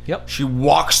screen. Yep. She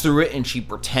walks through it and she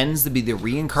pretends to be the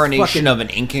reincarnation of an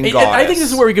Incan goddess. I think this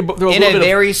is where we could throw a in little a bit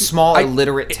very small,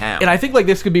 illiterate town. And I think like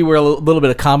this could be where a little bit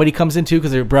of comedy comes into,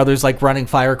 because their brother's like running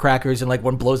firecrackers and like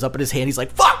one blows up in his hand. He's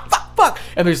like, fuck, fuck, fuck.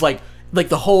 And there's like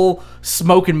the whole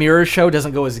smoke and mirrors show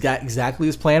doesn't go exactly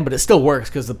as planned, but it still works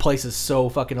because the place is so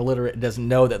fucking illiterate and doesn't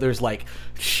know that there's like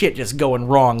shit just going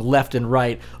wrong left and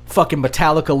right. Fucking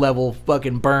Metallica level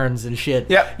fucking burns and shit.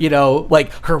 Yep.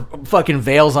 Like her fucking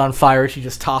veil's on fire. She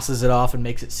just tosses it off and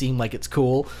makes it seem like it's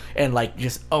cool and like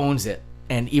just owns it.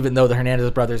 And even though the Hernandez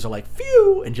brothers are like,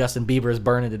 phew, and Justin Bieber is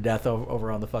burning to death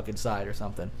over on the fucking side or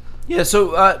something. Yeah,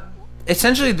 so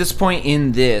essentially at this point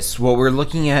in this, what we're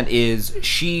looking at is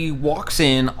she walks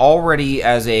in already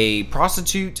as a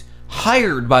prostitute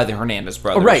hired by the Hernandez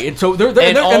brothers. Right, and so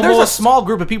there's a small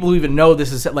group of people who even know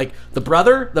this is, like, the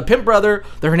pimp brother,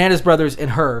 the Hernandez brothers,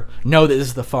 and her know that this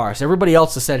is the farce. Everybody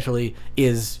else essentially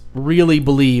really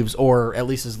believes, or at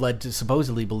least is led to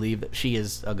supposedly believe, that she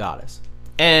is a goddess.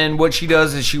 And what she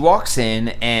does is she walks in,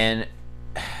 and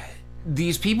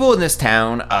these people in this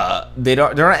town, they're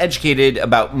not educated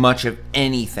about much of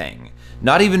anything,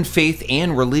 not even faith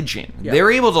and religion. Yep.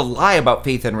 They're able to lie about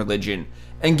faith and religion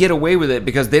and get away with it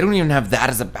because they don't even have that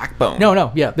as a backbone.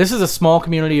 No, yeah. This is a small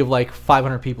community of like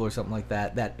 500 people or something like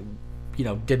that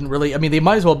didn't really, I mean, they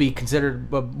might as well be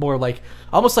considered more like,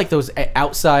 almost like those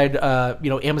outside,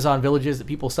 Amazon villages that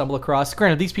people stumble across.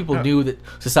 Granted, these people knew that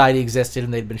society existed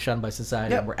and they'd been shunned by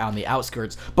society and were out on the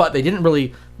outskirts, but they didn't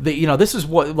really, this is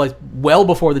what, like, well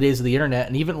before the days of the internet,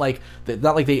 and even like,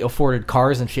 not like they afforded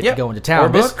cars and shit to go into town. Or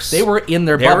books. They were in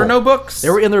their bubble. There were no books. They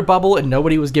were in their bubble and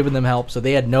nobody was giving them help, so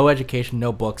they had no education,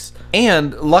 no books.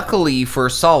 And luckily for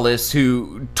Solis,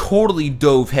 who totally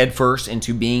dove headfirst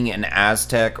into being an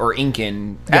Aztec or Incan,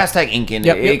 Aztec-Incan,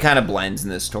 it kind of blends in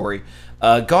this story,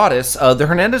 goddess, the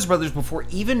Hernandez brothers, before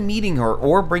even meeting her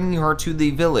or bringing her to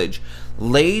the village,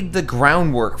 laid the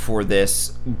groundwork for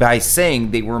this by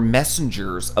saying they were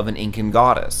messengers of an Incan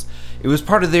goddess. It was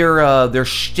part of their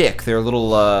shtick, their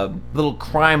little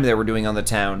crime they were doing on the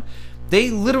town. They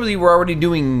literally were already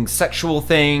doing sexual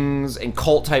things and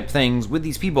cult-type things with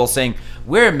these people, saying,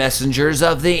 we're messengers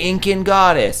of the Incan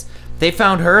goddess. They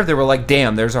found her, they were like,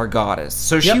 damn, there's our goddess.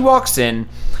 So she walks in.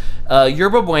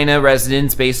 Yerba Buena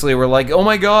residents basically were like, oh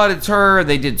my god, it's her.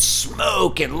 They did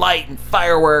smoke and light and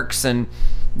fireworks, and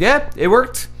yeah, it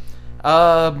worked.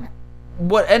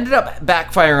 What ended up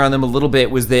backfiring on them a little bit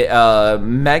was that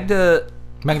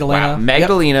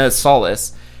Magdalena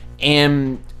Solis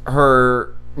and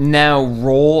her now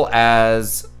role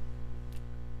as...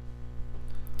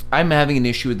 I'm having an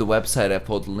issue with the website I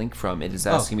pulled the link from. It is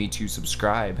asking me to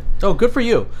subscribe. Oh, good for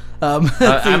you. I'm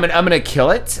gonna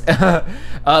kill it.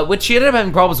 What she ended up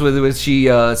having problems with was she...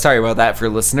 sorry about that for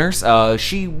listeners.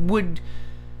 She would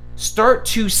start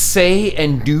to say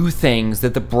and do things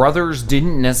that the brothers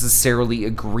didn't necessarily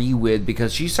agree with,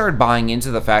 because she started buying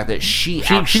into the fact that she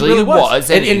actually really was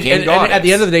an Incan goddess. And at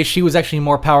the end of the day, she was actually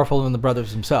more powerful than the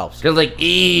brothers themselves. They're like,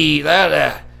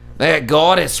 that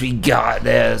goddess we got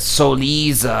there,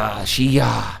 Solisa,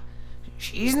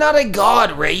 she's not a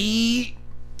god, right?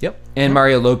 Yep. And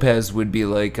Mario Lopez would be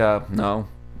like, no,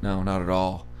 not at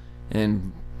all.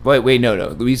 And wait, no.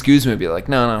 Luis Guzman would be like,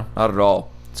 no, not at all.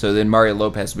 So then Mario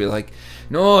Lopez would be like,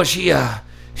 no, she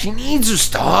needs to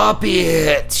stop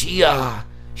it.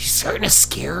 She's starting to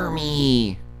scare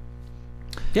me.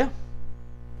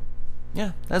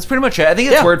 Yeah, that's pretty much it. I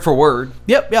think it's word for word.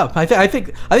 Yep, yeah. I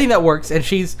think that works. And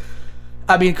she's,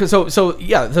 I mean, so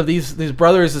these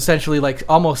brothers essentially like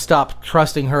almost stopped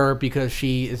trusting her because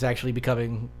she is actually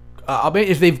becoming. I mean,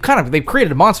 if they've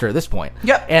created a monster at this point.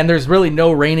 Yeah. And there's really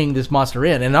no reining this monster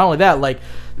in, and not only that, like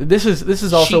this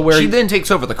is also where she then takes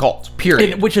over the cult.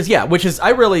 Period. Which is I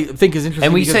really think is interesting.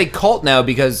 And we say cult now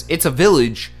because it's a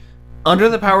village under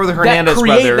the power of the Hernandez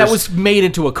brothers that was made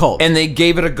into a cult, and they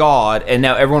gave it a god, and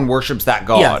now everyone worships that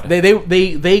god. Yeah,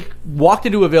 they walked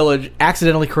into a village,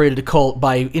 accidentally created a cult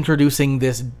by introducing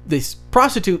this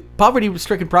prostitute,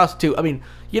 poverty-stricken prostitute. I mean,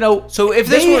 so if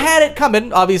they had it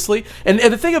coming, obviously, and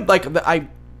the thing of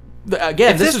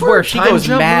this is where she goes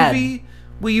mad. Movie,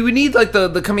 well, you would need like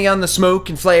the coming out in the smoke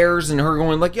and flares, and her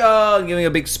going like, yeah, giving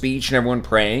a big speech, and everyone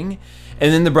praying,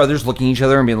 and then the brothers looking at each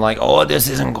other and being like, oh, this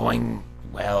isn't going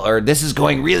well, or this is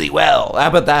going really well. How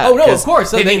about that? Oh no, of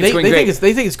course they think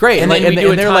it's great, and then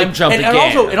they're like, jump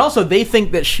and also they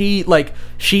think that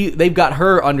they've got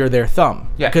her under their thumb.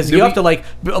 Yeah, because you have to like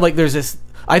there's this.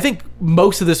 I think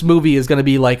most of this movie is going to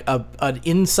be like an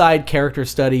inside character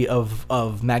study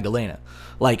of Magdalena.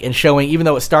 Like, and showing, even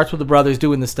though it starts with the brothers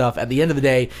doing this stuff, at the end of the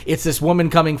day, it's this woman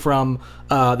coming from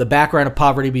the background of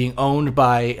poverty, being owned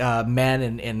by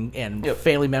men and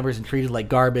family members and treated like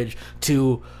garbage,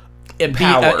 to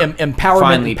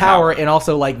empowerment, power, and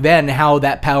also like then how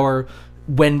that power,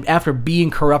 when after being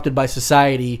corrupted by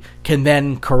society, can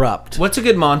then corrupt. What's a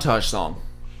good montage song?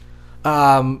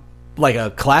 Like a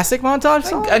classic montage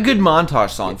song? A good montage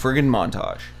song for a good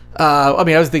montage. I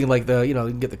mean, I was thinking like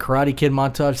get the Karate Kid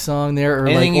montage song there, or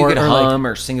anything like, you could hum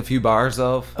or sing a few bars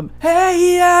of.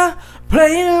 Hey, yeah,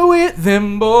 playing with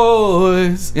them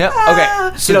boys. Yeah.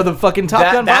 Okay. So the fucking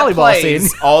Top Gun volleyball scene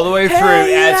all the way through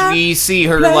as we see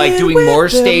her like doing more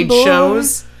stage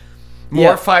shows,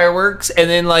 more fireworks, and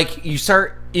then like you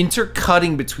start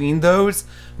intercutting between those.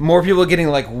 More people getting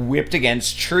like whipped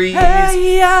against trees,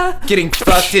 getting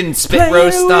fucked in spit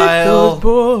roast style.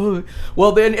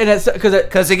 Well, then, and it's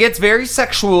because it gets very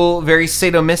sexual, very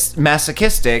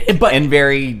sadomasochistic, and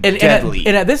very deadly.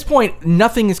 And at this point,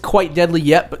 nothing is quite deadly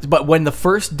yet. But when the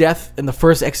first death and the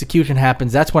first execution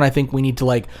happens, that's when I think we need to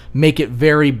like make it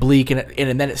very bleak, and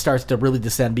then it starts to really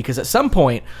descend. Because at some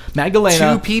point, Magdalena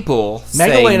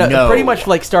say no. pretty much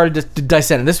like started to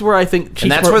descend, and this is where I think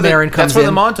Cheech Marin comes in. That's where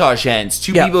the montage ends.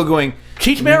 Two people going.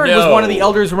 Cheech Marin was one of the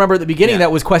elders, remember, at the beginning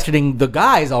that was questioning the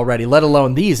guys already, let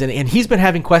alone these. And he's been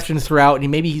having questions throughout, and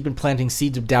maybe he's been planting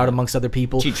seeds of doubt amongst other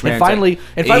people. And finally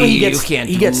he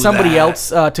gets somebody else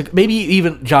to, maybe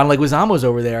even John Leguizamo's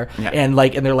over there, and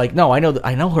they're like, no, I know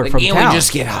her from town. We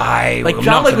just get high. Like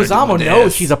John Leguizamo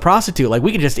knows she's a prostitute. Like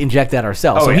we can just inject that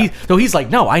ourselves. He's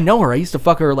like, no, I know her. I used to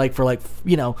fuck her for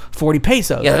 40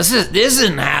 pesos. Yeah, this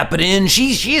isn't happening.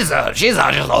 She's just a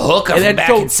hooker from back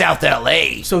in South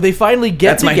LA. So they finally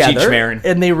get together,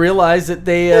 and they realize that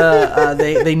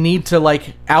they need to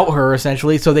like out her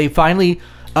essentially. So they finally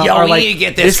we need to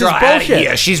get this girl out of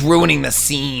here. She's ruining the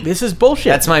scene. This is bullshit.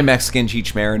 That's my Mexican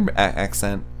Cheech Marin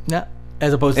accent. Yeah,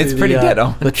 as opposed to pretty dead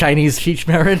on the Chinese Cheech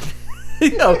Marin.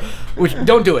 Which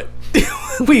don't do it.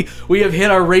 we have hit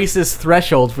our racist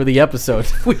threshold for the episode.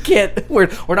 We can't. We're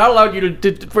not allowed you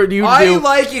to. I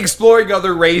like exploring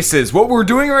other races. What we're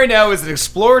doing right now is an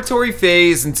exploratory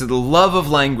phase into the love of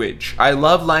language. I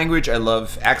love language. I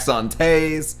love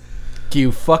accentes.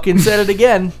 You fucking said it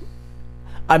again.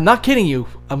 I'm not kidding you.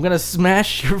 I'm gonna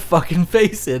smash your fucking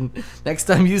face in next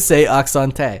time you say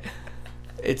accente.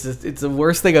 It's the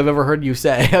worst thing I've ever heard you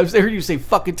say. I've heard you say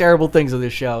fucking terrible things on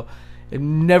this show. I've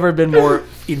never been more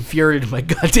infuriated in my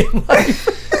goddamn life.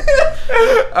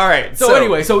 All right. So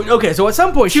anyway, so at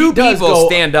some point two people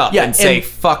stand up and say,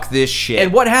 fuck this shit.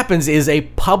 And what happens is a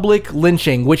public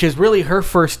lynching, which is really her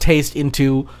first taste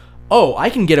into, I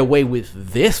can get away with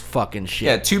this fucking shit.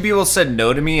 Yeah, two people said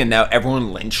no to me, and now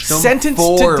everyone lynched them sentenced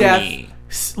for to death, me.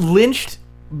 Lynched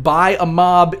by a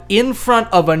mob in front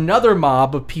of another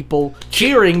mob of people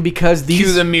cheering because these...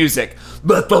 Cue the music.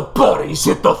 Let the bodies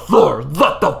hit the floor.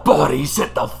 Let the bodies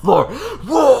hit the floor.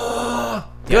 Whoa!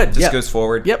 Good. Just goes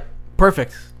forward. Yep.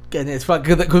 Perfect. And it's fun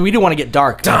because we do want to get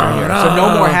dark down here. So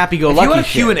no more happy-go-lucky shit. If you want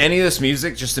to cue in any of this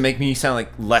music just to make me sound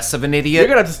like less of an idiot, you're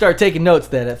gonna have to start taking notes.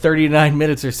 Then at 39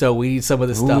 minutes or so, we need some of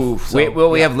this stuff. So,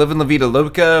 we have "Livin' La Vida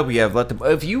Loca." We have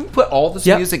If you put all this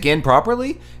music in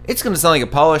properly, it's gonna sound like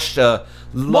a polished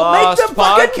lost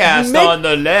podcast on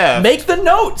the left. Make the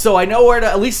note so I know where to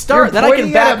at least start. Then I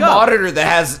can back up. Monitor that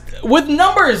has with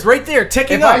numbers right there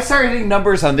ticking up. If I start hitting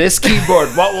numbers on this keyboard,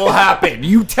 what will happen?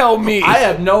 You tell me. I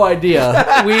have no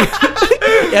idea.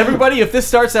 Everybody, if this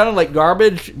starts sounding like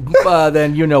garbage,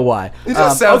 then you know why. It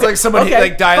just sounds like somebody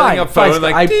like dialing a phone.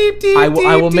 Like deep, deep, I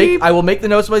will make the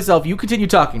notes myself. You continue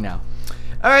talking now.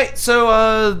 All right.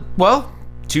 So,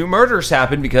 two murders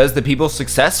happened because the people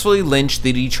successfully lynched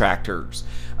the detractors.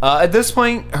 At this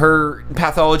point, her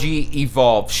pathology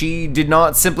evolved. She did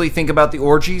not simply think about the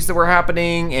orgies that were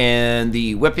happening and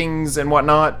the whippings and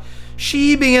whatnot.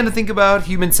 She began to think about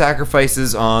human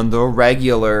sacrifices on the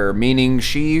regular, meaning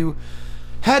she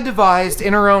had devised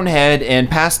in her own head and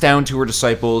passed down to her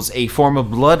disciples a form of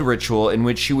blood ritual in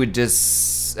which she would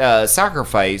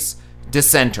sacrifice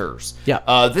dissenters.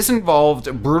 Yeah. This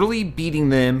involved brutally beating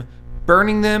them,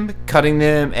 burning them, cutting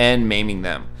them, and maiming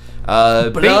them.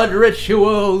 Blood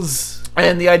rituals.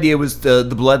 And the idea was the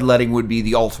bloodletting would be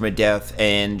the ultimate death,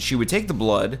 and she would take the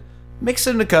blood, mix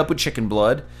it in a cup with chicken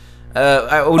blood.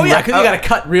 Because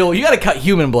you gotta cut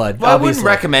human blood. Well, I wouldn't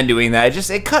recommend doing that.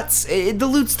 It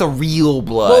dilutes the real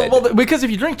blood. Well, because if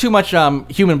you drink too much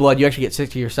human blood, you actually get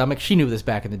sick to your stomach. She knew this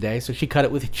back in the day, so she cut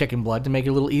it with chicken blood to make it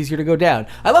a little easier to go down.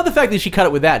 I love the fact that she cut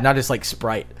it with that, not just like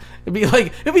Sprite.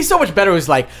 It'd be so much better. It was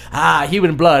like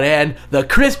human blood and the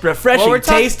crisp, refreshing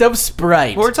taste of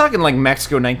Sprite. We're talking like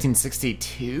Mexico,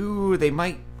 1962. They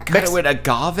might cut it with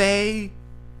agave.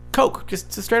 Coke,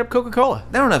 just straight up Coca-Cola.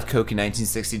 They don't have Coke in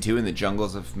 1962 in the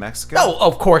jungles of Mexico. Oh,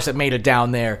 of course it made it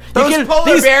down there. Those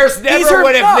polar bears never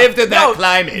would have lived in that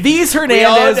climate. These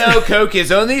Hernandez... We all know Coke is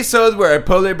only sold where a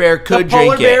polar bear could drink it. The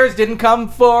polar bears didn't come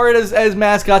forward as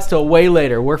mascots till way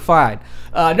later. We're fine.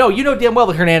 No, you know damn well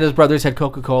the Hernandez brothers had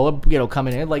Coca-Cola,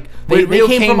 coming in. Like, they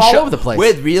came from all over the place.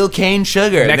 With real cane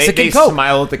sugar. Mexican Coke. They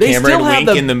smile at the camera and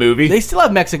wink in the movie. They still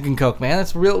have Mexican Coke, man.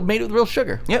 That's made with real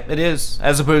sugar. Yep, it is.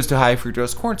 As opposed to high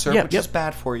fructose corn syrup, which is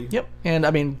bad for you. Yep.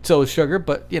 And, so is sugar,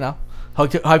 but,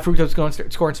 high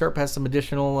fructose corn syrup has some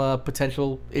additional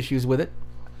potential issues with it.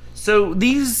 So,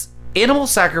 these animal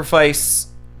sacrifice,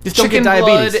 just don't get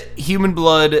diabetes. Human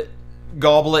blood,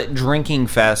 goblet drinking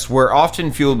fests were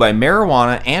often fueled by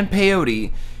marijuana and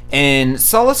peyote, and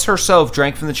Solace herself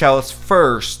drank from the chalice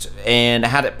first and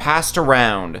had it passed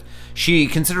around. She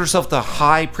considered herself the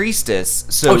high priestess,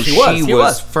 so she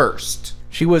was first.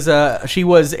 She was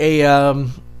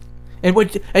and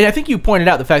I think you pointed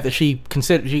out the fact that she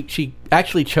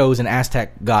actually chose an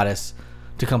Aztec goddess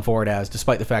to come forward as,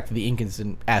 despite the fact that the Incans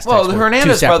and Aztecs the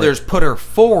Hernandez brothers put her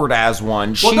forward as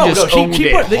one. She owned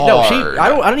it hard.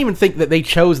 I don't even think that they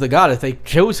chose the goddess. They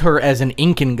chose her as an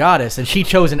Incan goddess, and she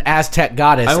chose an Aztec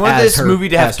goddess. I want this movie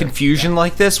to have confusion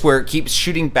like this, where it keeps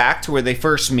shooting back to where they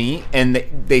first meet, and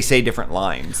they say different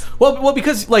lines. Well,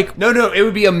 because no, it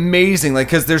would be amazing,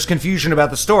 because there's confusion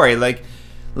about the story, like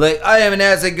I am an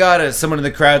Aztec goddess. Someone in the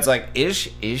crowd's like, is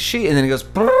she? And then it goes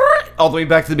all the way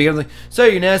back to the beginning. Like, so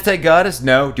you're an Aztec goddess?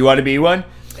 No. Do you want to be one?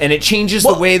 And it changes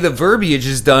the way the verbiage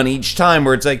is done each time,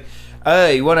 where it's like,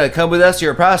 hey, you want to come with us?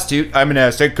 You're a prostitute. I'm an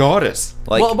Aztec goddess.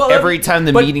 Every time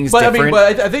the meeting's different.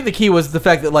 I think the key was the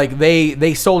fact that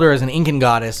they sold her as an Incan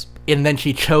goddess, and then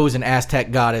she chose an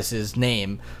Aztec goddess's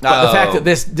name. But the fact that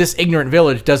this ignorant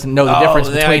village doesn't know the difference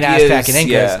between Aztec and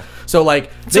Incas. Yeah. So they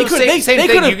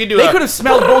could have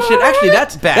smelled bullshit. Actually,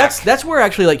 that's where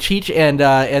actually Cheech and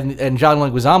John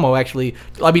Leguizamo actually.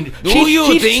 I mean,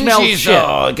 Cheech smelled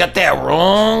shit. Got that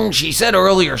wrong? She said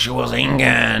earlier she was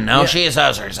Incan. Now she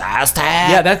says she's Aztec.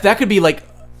 Yeah, that could be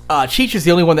Cheech is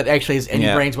the only one that actually has any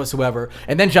brains whatsoever.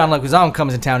 And then John Leguizamo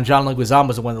comes in town. John Leguizamo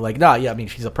was the one that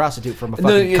she's a prostitute from a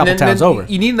fucking couple towns over.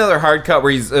 You need another hard cut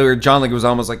where John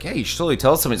Leguizamo was like, hey, you should totally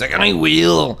tell someone. He's like, I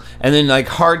will. And then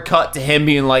hard cut to him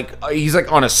being he's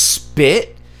on a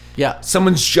spit. Yeah.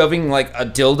 Someone's shoving a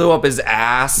dildo up his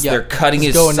ass. Yeah. They're cutting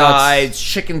his sides. Nuts.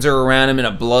 Chickens are around him in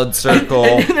a blood circle.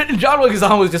 And John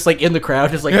Leguizamo was just in the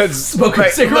crowd, just smoking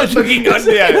cigarettes. Looking just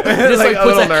a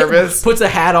little nervous. Puts a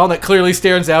hat on that clearly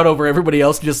stands out over everybody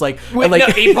else. Just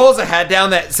he pulls a hat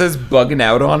down that says "bugging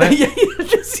out" on it.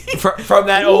 From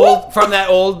that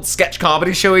old sketch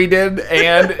comedy show he did,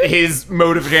 and his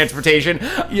mode of transportation.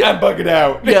 Yeah, I'm bugging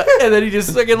out. Yeah, and then he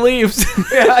just fucking leaves.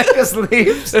 Yeah, he just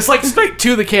leaves. It's straight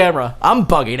to the camera. I'm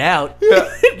bugging out.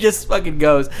 Yeah. It just fucking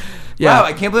goes. Yeah. Wow,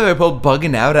 I can't believe I pulled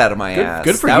bugging out of my ass.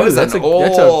 Good for you. That's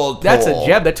a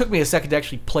gem. That took me a second to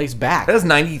actually place back. That was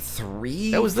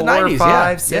 93? That was the 4, 90s,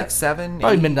 5, 6, 7, 8.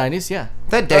 Probably mid-90s, yeah.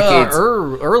 That decade's...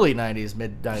 early 90s,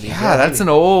 mid-90s. Yeah, that's an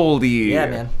oldie. Yeah,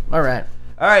 man.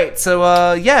 All right,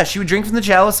 so, she would drink from the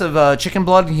chalice of chicken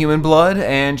blood and human blood,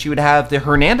 and she would have the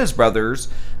Hernandez brothers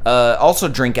also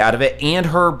drink out of it, and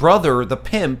her brother, the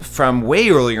pimp, from way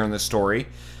earlier in the story.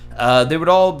 They would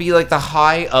all be the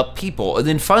high up people. And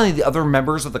then finally the other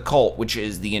members of the cult, which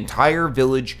is the entire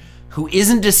village who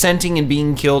isn't dissenting and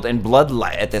being killed in blood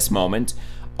at this moment,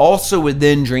 also would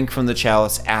then drink from the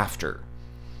chalice after.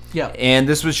 Yeah. And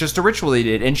this was just a ritual they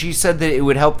did. And she said that it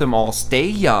would help them all stay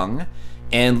young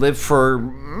and live for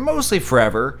mostly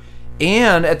forever.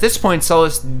 And at this point,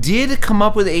 Celis did come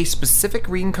up with a specific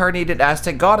reincarnated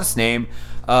Aztec goddess name,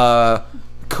 Coatlicue.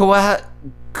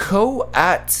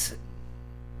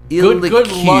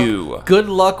 Good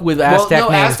luck with Aztec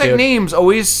names. Aztec names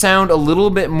always sound a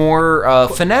little bit more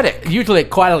phonetic. Usually,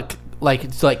 it's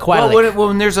like Coatlic. Well,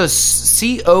 when there's a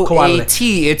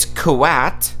C-O-A-T, it's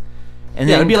Coat. And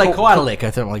then it'd be like Coatlic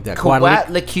or something like that.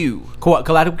 Coatlicue.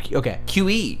 Coatlicue. Okay.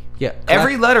 QE. Yeah.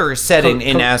 Every letter is said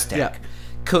in Aztec. Yeah.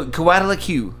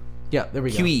 Coatlicue. Yeah, there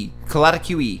we go. QE.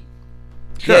 Coatlicue.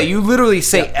 Sure. Yeah, you literally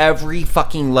say every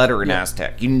fucking letter in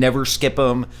Aztec. You never skip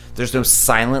them. There's no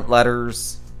silent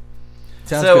letters.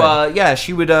 Sounds good.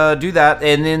 She would do that.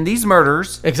 And then these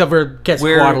murders... Except for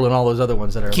Quetzalcoatl and all those other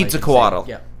ones that are... Quetzalcoatl.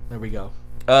 Yeah, there we go.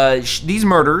 These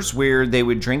murders, where they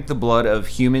would drink the blood of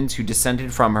humans who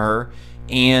descended from her,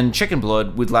 and chicken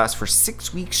blood, would last for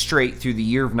 6 weeks straight through the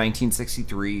year of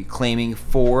 1963, claiming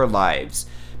 4 lives.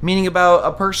 Meaning about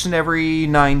a person every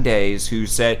 9 days who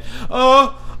said,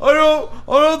 I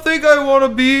don't think I want to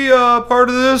be part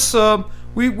of this.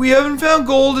 We haven't found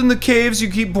gold in the caves you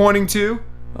keep pointing to.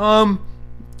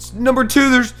 Number 2,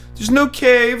 there's no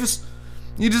caves.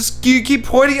 You keep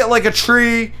pointing at like a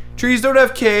tree. Trees don't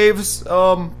have caves.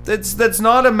 That's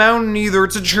not a mountain either.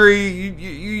 It's a tree.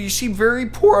 You seem very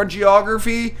poor on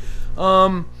geography.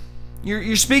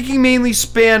 You're speaking mainly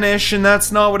Spanish, and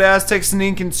that's not what Aztecs and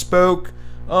Incans spoke.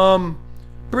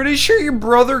 Pretty sure your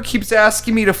brother keeps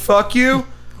asking me to fuck you.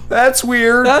 That's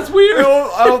weird. That's weird.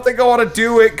 I don't think I want to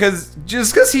do it because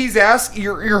he's asking,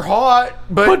 you're hot,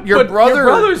 but your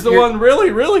brother's the one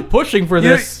really pushing for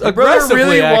this your aggressively.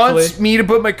 Brother really actually wants me to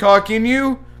put my cock in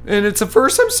you, and it's the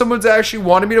first time someone's actually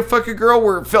wanted me to fuck a girl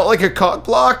where it felt like a cock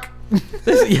block.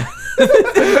 I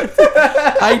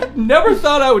never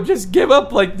thought I would just give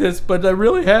up like this, but I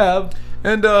really have.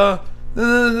 And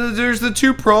there's the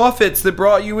 2 prophets that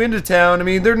brought you into town. I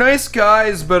mean, they're nice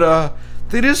guys, but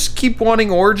they just keep wanting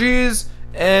orgies,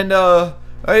 and I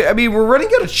mean, we're running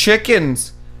out of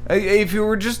chickens. If you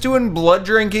were just doing blood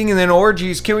drinking and then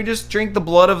orgies, can we just drink the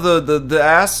blood of the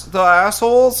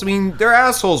assholes? I mean, they're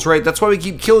assholes, right? That's why we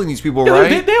keep killing these people,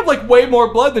 right? They have like way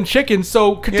more blood than chickens,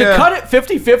 so to cut it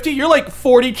 50-50, you're like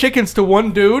 40 chickens to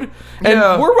one dude, and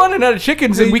we're running out of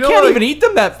chickens, and we can't even eat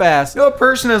them that fast. A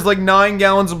person has like 9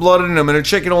 gallons of blood in them, and a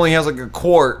chicken only has like a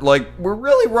quart. Like, we're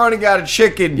really running out of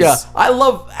chickens. Yeah, I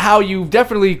love how you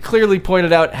definitely clearly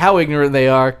pointed out how ignorant they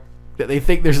are, that they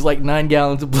think there's like 9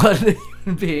 gallons of blood in a human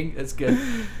being. That's good.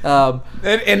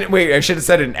 And wait, I should have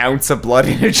said an ounce of blood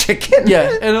in a chicken.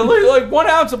 Yeah, and like 1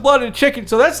 ounce of blood in a chicken,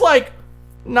 so that's like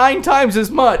 9 times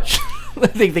as much. I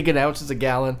think an ounce is a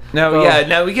gallon.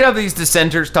 Now we can have these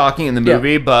dissenters talking in the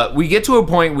movie, but we get to a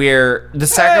point where the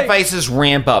sacrifices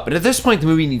ramp up, and at this point the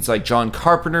movie needs like John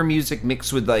Carpenter music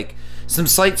mixed with like some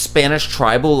slight Spanish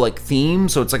tribal like theme,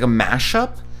 so it's like a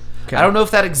mashup. Okay. I don't know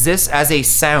if that exists as a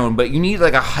sound, but you need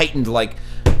like a heightened like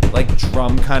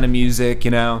drum kind of music,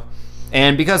 you know?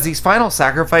 And because these final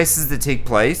sacrifices that take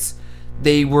place,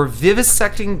 they were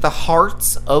vivisecting the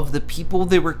hearts of the people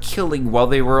they were killing while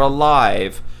they were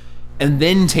alive, and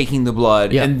then taking the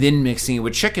blood and then mixing it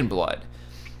with chicken blood.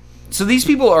 So these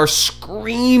people are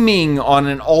screaming on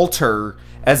an altar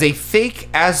as a fake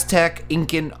Aztec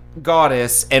Incan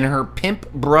goddess and her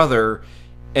pimp brother,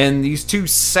 and these 2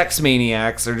 sex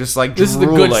maniacs are just like this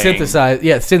drooling. Is the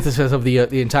good synthesis of the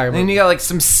entire movie. And you got like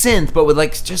some synth, but with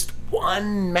like just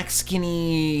one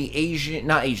Mexican-y,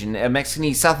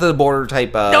 Mexican-y south of the border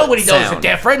type Nobody sound. knows the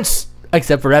difference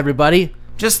except for everybody.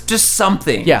 Just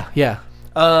something. Yeah.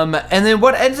 And then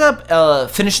what ends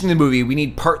up finishing the movie? We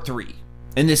need part 3.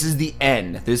 And this is the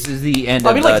end. This is the end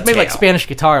of the tale. Maybe like Spanish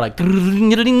guitar, like underneath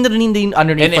and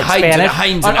like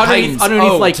Spanish,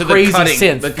 underneath like crazy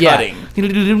synth, the cutting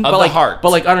of the heart.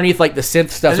 But like underneath like the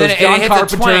synth stuff. And so then it's John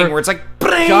Carpenter, twang where it's like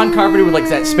John Carpenter with like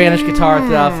that Spanish guitar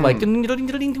stuff, like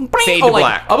fade to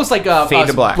black, almost like fade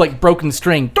to black, like broken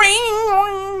string.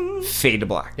 Fade to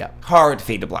black. Yeah, hard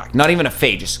fade to black. Not even a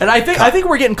fade. Just and I think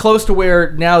we're getting close to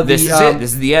where now this is it.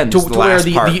 This is the end. To where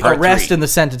the part arrest 3. and the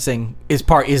sentencing is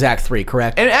Act 3,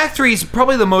 correct? And Act 3 is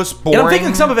probably the most boring. And I'm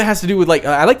thinking some of it has to do with like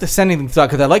I like the sentencing thought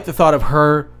because I like the thought of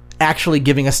her actually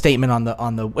giving a statement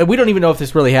on the. We don't even know if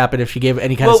this really happened. If she gave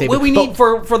any kind of statement, what we need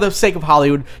for the sake of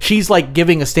Hollywood, she's like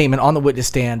giving a statement on the witness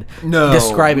stand,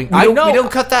 describing. We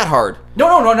don't cut that hard.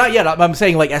 No, not yet. I'm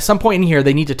saying like at some point in here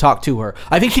they need to talk to her.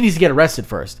 I think she needs to get arrested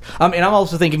first. And I'm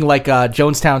also thinking like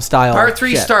Jonestown style. Part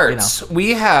 3 starts.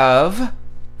 We have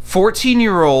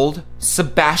 14-year-old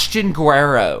Sebastian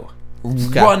Guerrero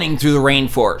running through the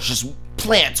rainforest, just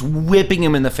plants whipping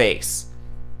him in the face.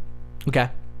 Okay.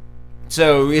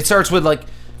 So it starts with like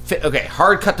okay,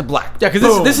 hard cut to black. Yeah,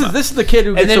 because this is the kid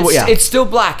who gets and then it's still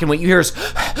black, and what you hear is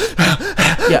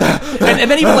and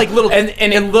then even like little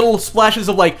and little splashes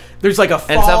of like there's like a fall.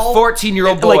 And it's a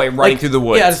 14-year-old boy running through the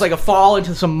woods. Yeah, it's like a fall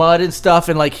into some mud and stuff,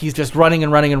 and like he's just running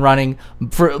and running and running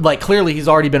for like clearly he's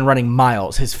already been running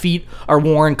miles. His feet are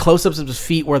worn, close-ups of his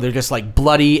feet where they're just like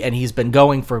bloody, and he's been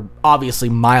going for obviously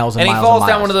miles and miles. And he falls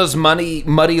down one of those muddy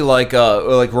like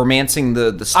romancing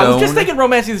the stone. I was just thinking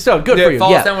romancing the stone. Good for you.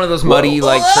 Falls down one of those muddy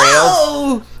like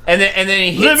trails. And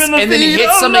then he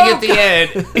hits something at the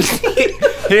end.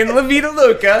 In La Vida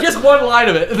Loca. Just one line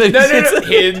of it. No.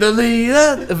 In La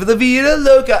Vida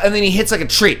Loca. And then he hits like a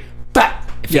tree. Bah!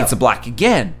 Fades to black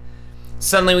again.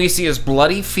 Suddenly we see his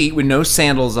bloody feet with no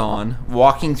sandals on,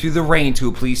 walking through the rain to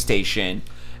a police station.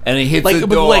 And he hits the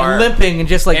door. Like limping and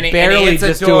just like barely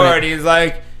just doing it. And he's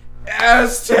like,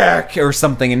 Aztec or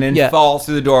something. And then falls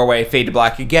through the doorway, fade to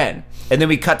black again. And then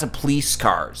we cut to police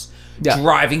cars.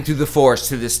 Driving through the forest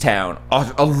to this town.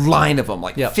 A line of them,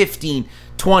 like 15,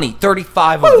 20,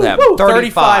 35 of them.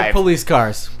 35 police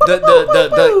cars.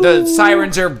 The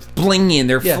sirens are blinging.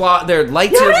 Their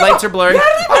lights are blurring.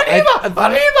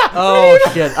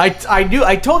 Oh shit!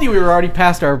 I told you we were already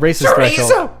past our racist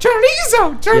threshold.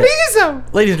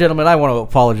 Chorizo. Ladies and gentlemen, I want to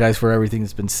apologize for everything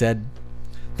that's been said.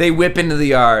 They whip into the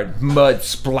yard. Mud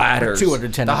splatters.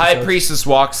 210 The high priestess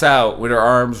walks out with her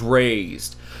arms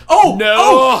raised.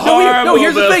 No,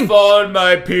 here's the thing. On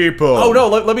my people. Oh no,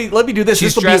 let me do this.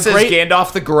 She's dressed as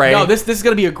Gandalf the Grey. No, this is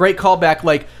gonna be a great callback.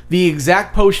 Like the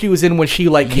exact pose she was in when she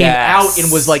like came out and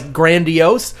was like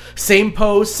grandiose. Same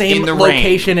pose, same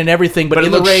location and everything, but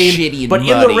in the rain. Shitty and but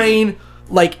muddy. In the rain,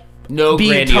 like no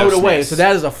being towed away. So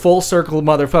that is a full circle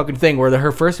motherfucking thing where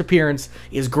her first appearance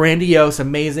is grandiose,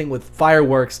 amazing with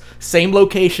fireworks. Same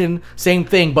location, same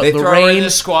thing, but they the throw rain, her in the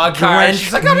squad car. And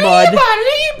she's like, mud.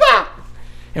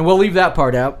 And we'll leave that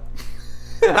part out.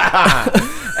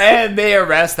 And they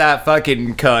arrest that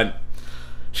fucking cunt.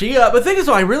 But the thing is,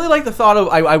 though, I really like the thought of.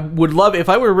 I would love if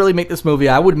I were to really make this movie.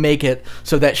 I would make it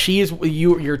so that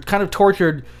you're kind of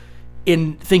tortured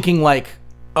in thinking like,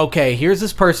 okay, here's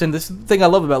this person. This is the thing I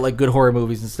love about like good horror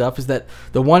movies and stuff is that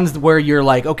the ones where you're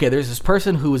like, okay, there's this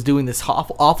person who is doing this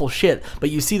awful shit, but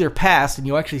you see their past and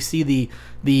you actually see the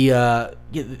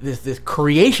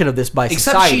creation of this by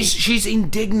society. Except she's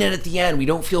indignant at the end. We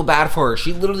don't feel bad for her.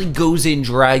 She literally goes in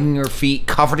dragging her feet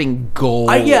covered in gold.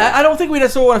 I don't think we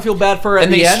necessarily want to feel bad for her at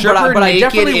the end, but I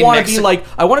definitely want to be like,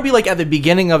 I want to be like at the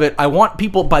beginning of it. I want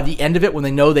people by the end of it, when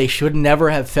they know they should never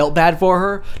have felt bad for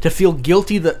her, to feel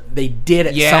guilty that they did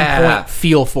at some point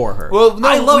feel for her. Well, no,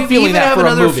 I love feeling that for a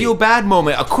movie. Another feel bad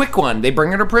moment, a quick one. They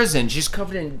bring her to prison. She's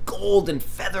covered in gold and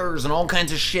feathers and all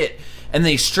kinds of shit. And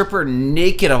they strip her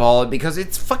naked of all it because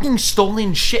it's fucking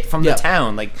stolen shit from the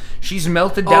town. Like, she's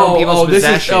melted down people's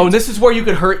possessions. This is where you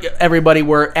could hurt everybody,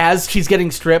 where as she's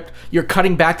getting stripped, you're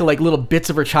cutting back to, like, little bits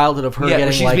of her childhood of her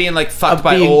getting, she's being, like, fucked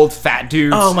by old fat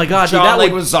dudes. Oh, my God. John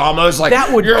Leguizamo's like,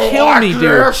 that would kill me,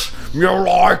 dude. You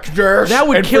like this? That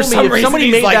would kill me if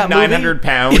somebody made like that 900 movie.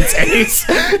 pounds, and it's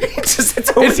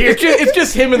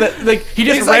just him and the like. He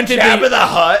just he's rented like Jabba the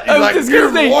Hutt. He's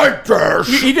like, you like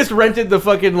this? He just rented the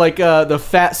fucking like the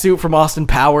fat suit from Austin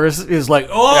Powers. Is like,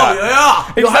 He's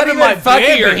not even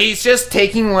fucking her. He's just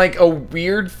taking like a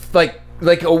weird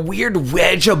like a weird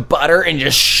wedge of butter and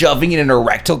just shoving it in a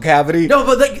rectal cavity. No,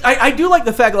 but like, I do like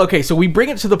the fact. Okay, so we bring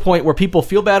it to the point where people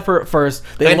feel bad for her at first.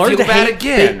 They learn to hate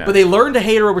again, but they learn to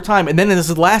hate her over time. And then in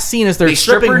this last scene, as they're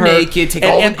stripping her naked, take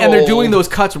all the gold, and they're doing those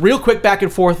cuts real quick back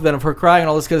and forth, then of her crying and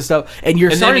all this kind of stuff. And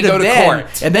you're starting to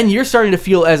court. And then you're starting to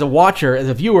feel as a watcher, as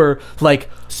a viewer,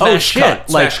 like, smash cut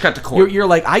to court. You're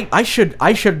like, I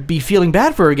should be feeling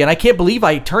bad for her again. I can't believe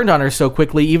I turned on her so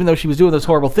quickly, even though she was doing those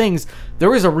horrible things.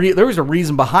 There was a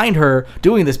reason behind her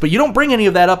doing this, but you don't bring any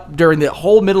of that up during the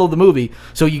whole middle of the movie.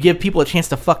 So you give people a chance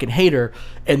to fucking hate her,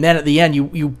 and then at the end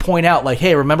you point out like,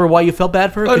 hey, remember why you felt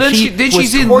bad for her? Oh, then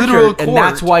she's in literal court, and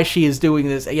that's why she is doing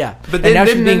this. Yeah, but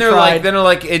then they're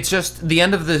like, it's just the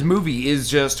end of this movie is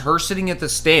just her sitting at the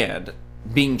stand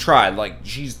being tried. Like,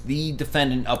 she's the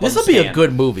defendant up on the stand. This will be a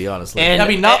good movie, honestly. And, I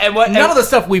mean, none of the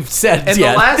stuff we've said and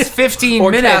yet. The last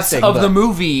 15 minutes of the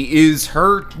movie is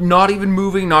her not even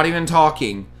moving, not even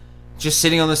talking, just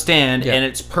sitting on the stand, and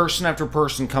it's person after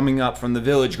person coming up from the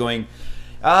village going,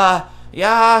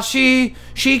 she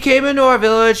came into our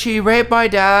village, she raped my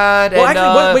dad, well, and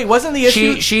actually, wasn't the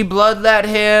issue... She bloodlet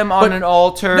him on an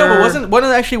altar. No, but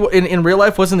wasn't actually, in real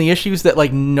life, wasn't the issues that,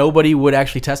 like, nobody would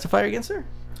actually testify against her?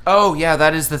 Oh yeah,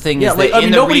 that is the thing. Yeah, is like, that in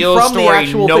the nobody real from story, the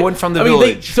actual no thing. one from the I mean,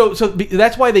 village. So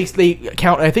that's why they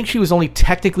count. I think she was only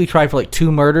technically tried for like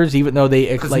 2 murders, even though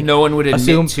they like no one would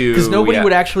admit to- because nobody yeah.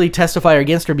 would actually testify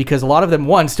against her because a lot of them,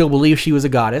 one, still believe she was a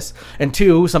goddess, and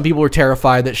 2, some people were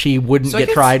terrified that she wouldn't So I get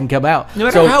guess tried and come out. No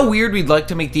matter how weird we'd like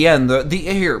to make the end, the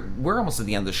here we're almost at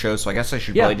the end of the show, so I guess I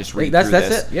should Yeah, probably just read that's through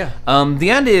this. it, yeah. The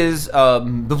end is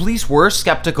the police were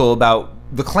skeptical about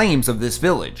the claims of this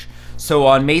village. So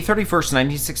on May 31st,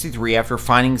 1963, after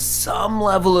finding some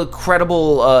level of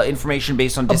credible information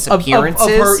based on disappearances,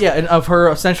 of her, and of her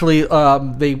essentially,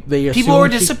 they people were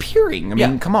assumed she- disappearing. I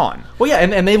mean, come on. Well, yeah,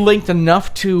 and they linked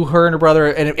enough to her and her brother,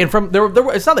 and from there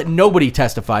it's not that nobody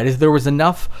testified. There was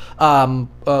enough, there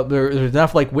was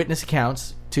enough like witness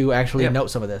accounts to actually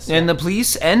note some of this. And the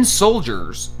police and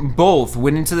soldiers both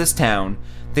went into this town.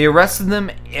 They arrested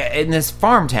them in this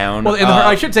farm town. Well, and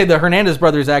I should say the Hernandez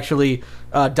brothers actually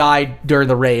died during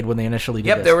the raid when they initially did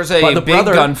this. Yep, there was a big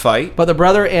gunfight. But the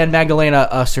brother and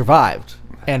Magdalena survived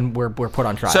and were put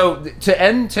on trial. So to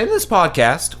end this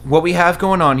podcast, what we have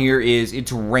going on here is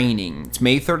it's raining. It's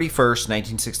May 31st,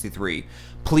 1963.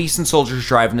 Police and soldiers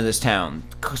drive into this town.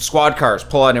 Squad cars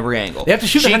pull out in every angle. They have to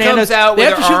shoot She the Hernandez. comes out They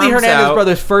with have to her shoot the arms Hernandez out.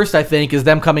 brothers first. I think is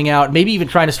them coming out, maybe even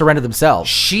trying to surrender themselves.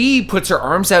 She puts her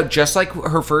arms out just like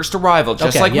her first arrival,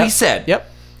 just like we said.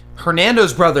 Yep.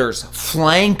 Hernandez brothers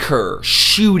flank her,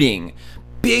 shooting.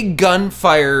 Big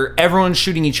gunfire. Everyone's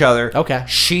shooting each other. Okay.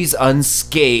 She's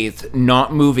unscathed,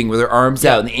 not moving, with her arms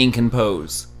out in the Incan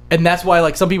pose. And that's why,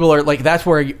 like, some people are like, that's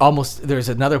where almost there's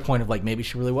another point of like maybe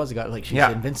she really was a god, like she's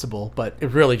invincible, but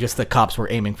it really just the cops were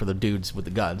aiming for the dudes with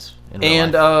the guns. In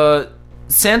real life.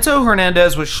 Santo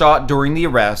Hernandez was shot during the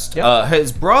arrest. Yep.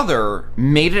 His brother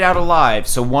made it out alive.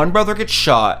 So one brother gets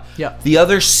shot. Yep. The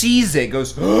other sees it,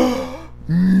 goes,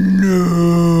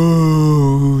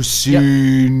 no,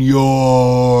 senor.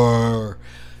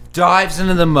 Dives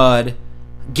into the mud,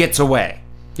 gets away.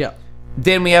 Yeah.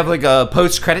 Then we have like a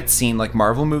post-credit scene like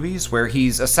Marvel movies where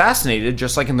he's assassinated,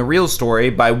 just like in the real story,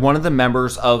 by one of the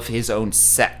members of his own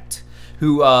sect,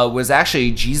 who was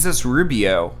actually Jesus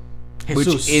Rubio,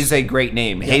 which is a great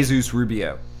name, Jesus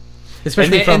Rubio.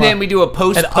 Especially and then we do a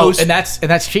post, and that's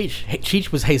Cheech.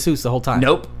 Cheech was Jesus the whole time.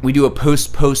 Nope, we do a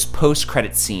post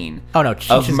credit scene. Oh no, Cheech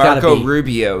of has gotta Marco be.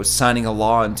 Rubio signing a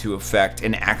law into effect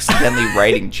and accidentally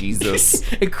writing Jesus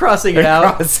and crossing it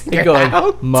out crossing and it going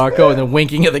out. Marco and then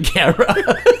winking at the camera.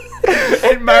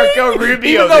 And Marco Rubio,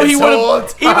 even though he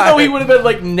would have been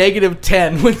like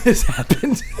 -10 when this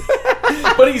happened.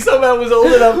 But he somehow was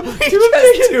old enough to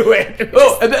do it.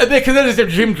 Oh, and because then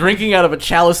there's him drinking out of a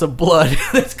chalice of blood.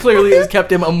 That's clearly has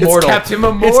kept him immortal. It's kept him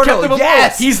immortal.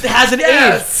 Yes. He hasn't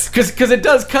Yes. aged. Because it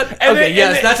does cut.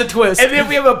 That's a twist. And then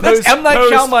we have a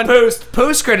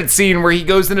post credit scene where he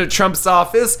goes into Trump's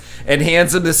office and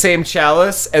hands him the same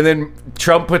chalice, and then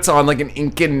Trump puts on like an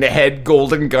Incan head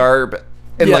golden garb.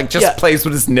 And plays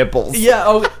with his nipples. Yeah.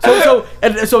 Oh.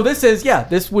 So this is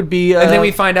this would be. And then we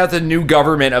find out the new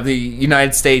government of the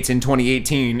United States in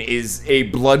 2018 is a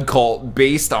blood cult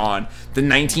based on the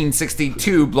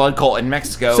 1962 blood cult in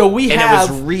Mexico. So it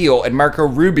was real, and Marco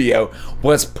Rubio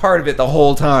was part of it the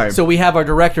whole time. So we have our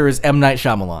director is M. Night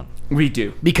Shyamalan. We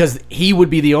do. Because he would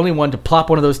be the only one to plop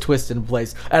one of those twists into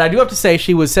place. And I do have to say,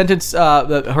 she was sentenced,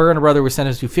 her and her brother were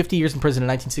sentenced to 50 years in prison in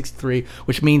 1963,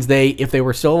 which means if they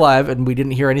were still alive and we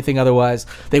didn't hear anything otherwise,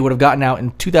 they would have gotten out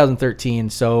in 2013.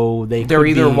 So they're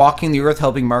either walking the earth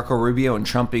helping Marco Rubio and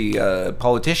Trumpy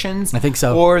politicians. I think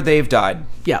so. Or they've died.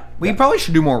 Yeah. We probably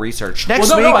should do more research.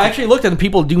 Next week. No, I actually looked and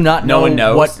people do not know. No one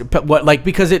knows. What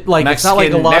because it, like, it's not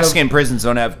like a lot Mexican prisons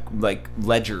don't have, like,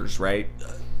 ledgers, right?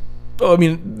 I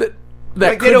mean...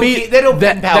 They don't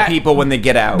pen pal people when they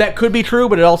get out. That could be true,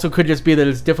 but it also could just be that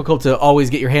it's difficult to always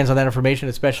get your hands on that information,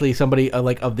 especially somebody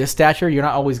like of this stature. You're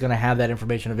not always going to have that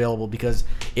information available because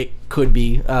it could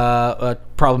be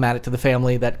problematic to the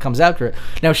family that comes after it.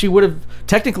 Now, she would have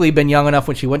technically been young enough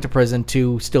when she went to prison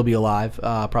to still be alive.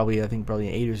 Probably in the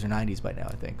 80s or 90s by now,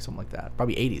 I think, something like that.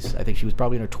 Probably 80s. I think she was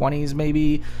probably in her 20s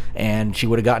maybe, and she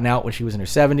would have gotten out when she was in her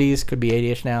 70s. Could be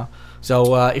 80ish now.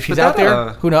 So if she's out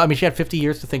there, who knows? I mean, she had 50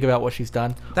 years to think about what she's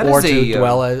done, or to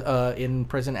dwell in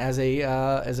prison as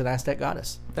an Aztec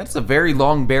goddess. That's a very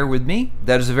long bear with me.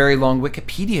 That is a very long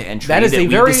Wikipedia entry that we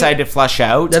decided to flesh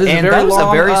out. That is a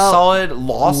very solid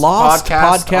Lost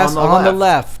podcast on the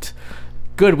left.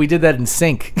 Good, we did that in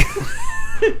sync.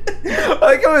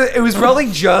 Like it was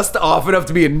probably just off enough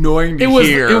to be annoying to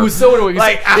hear. It was so annoying.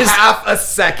 Like half a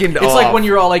second off. It's like when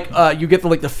you're all like, you get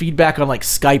the feedback on like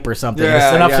Skype or something. Yeah,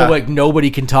 it's enough so like nobody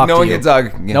can talk to you. No one can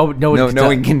talk.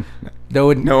 No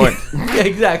one. Yeah,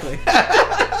 exactly.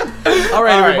 All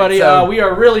right, everybody. We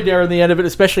are really nearing the end of it,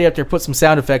 especially after I put some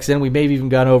sound effects in. We may have even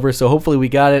gone over, so hopefully we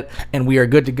got it, and we are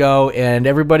good to go. And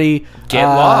everybody, get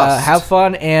lost. Have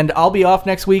fun. And I'll be off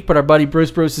next week, but our buddy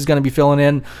Bruce is going to be filling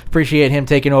in. Appreciate him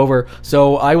taking over.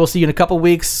 So I will see you in a couple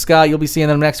weeks. Scott, you'll be seeing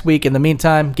them next week. In the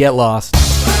meantime, get lost.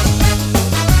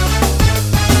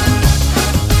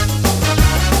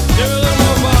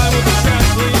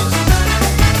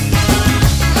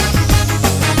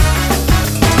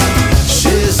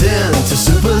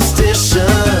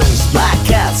 Superstitions, black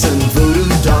cats and voodoo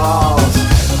dolls.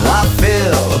 I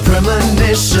feel a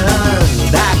premonition,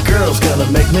 that girl's gonna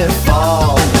make me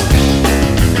fall.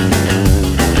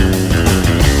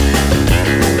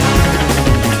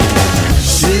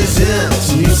 She's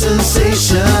into new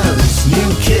sensations, new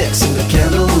kicks in the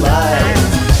candlelight.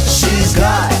 She's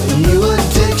got new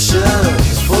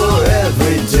addictions for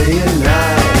every day and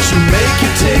night. She'll make you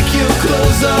take your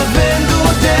clothes off and go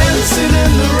dancing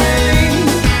in the rain.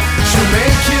 She'll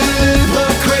make you live a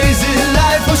crazy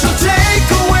life, or she'll take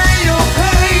away your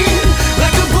pain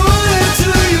like a bullet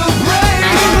to your brain.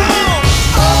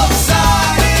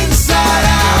 Upside, inside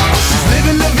out, she's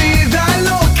living la vida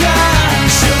loca.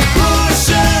 She'll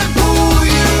push and pull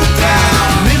you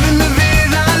down, living la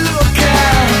vida loca.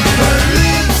 Her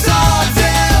lips are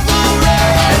devil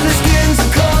red and her skin's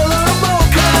a color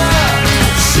mocha.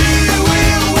 She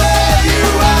will wear you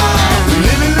out,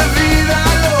 living la vida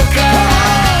loca.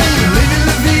 Living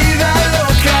la vida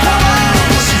loca.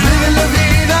 She's living la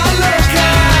vida loca.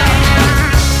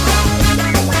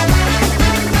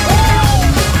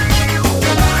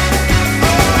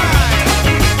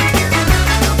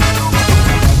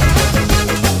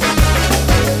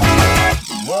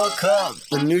 Woke up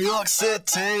in New York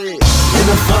City in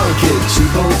a funky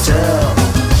cheap hotel.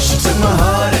 She took my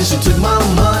heart and she took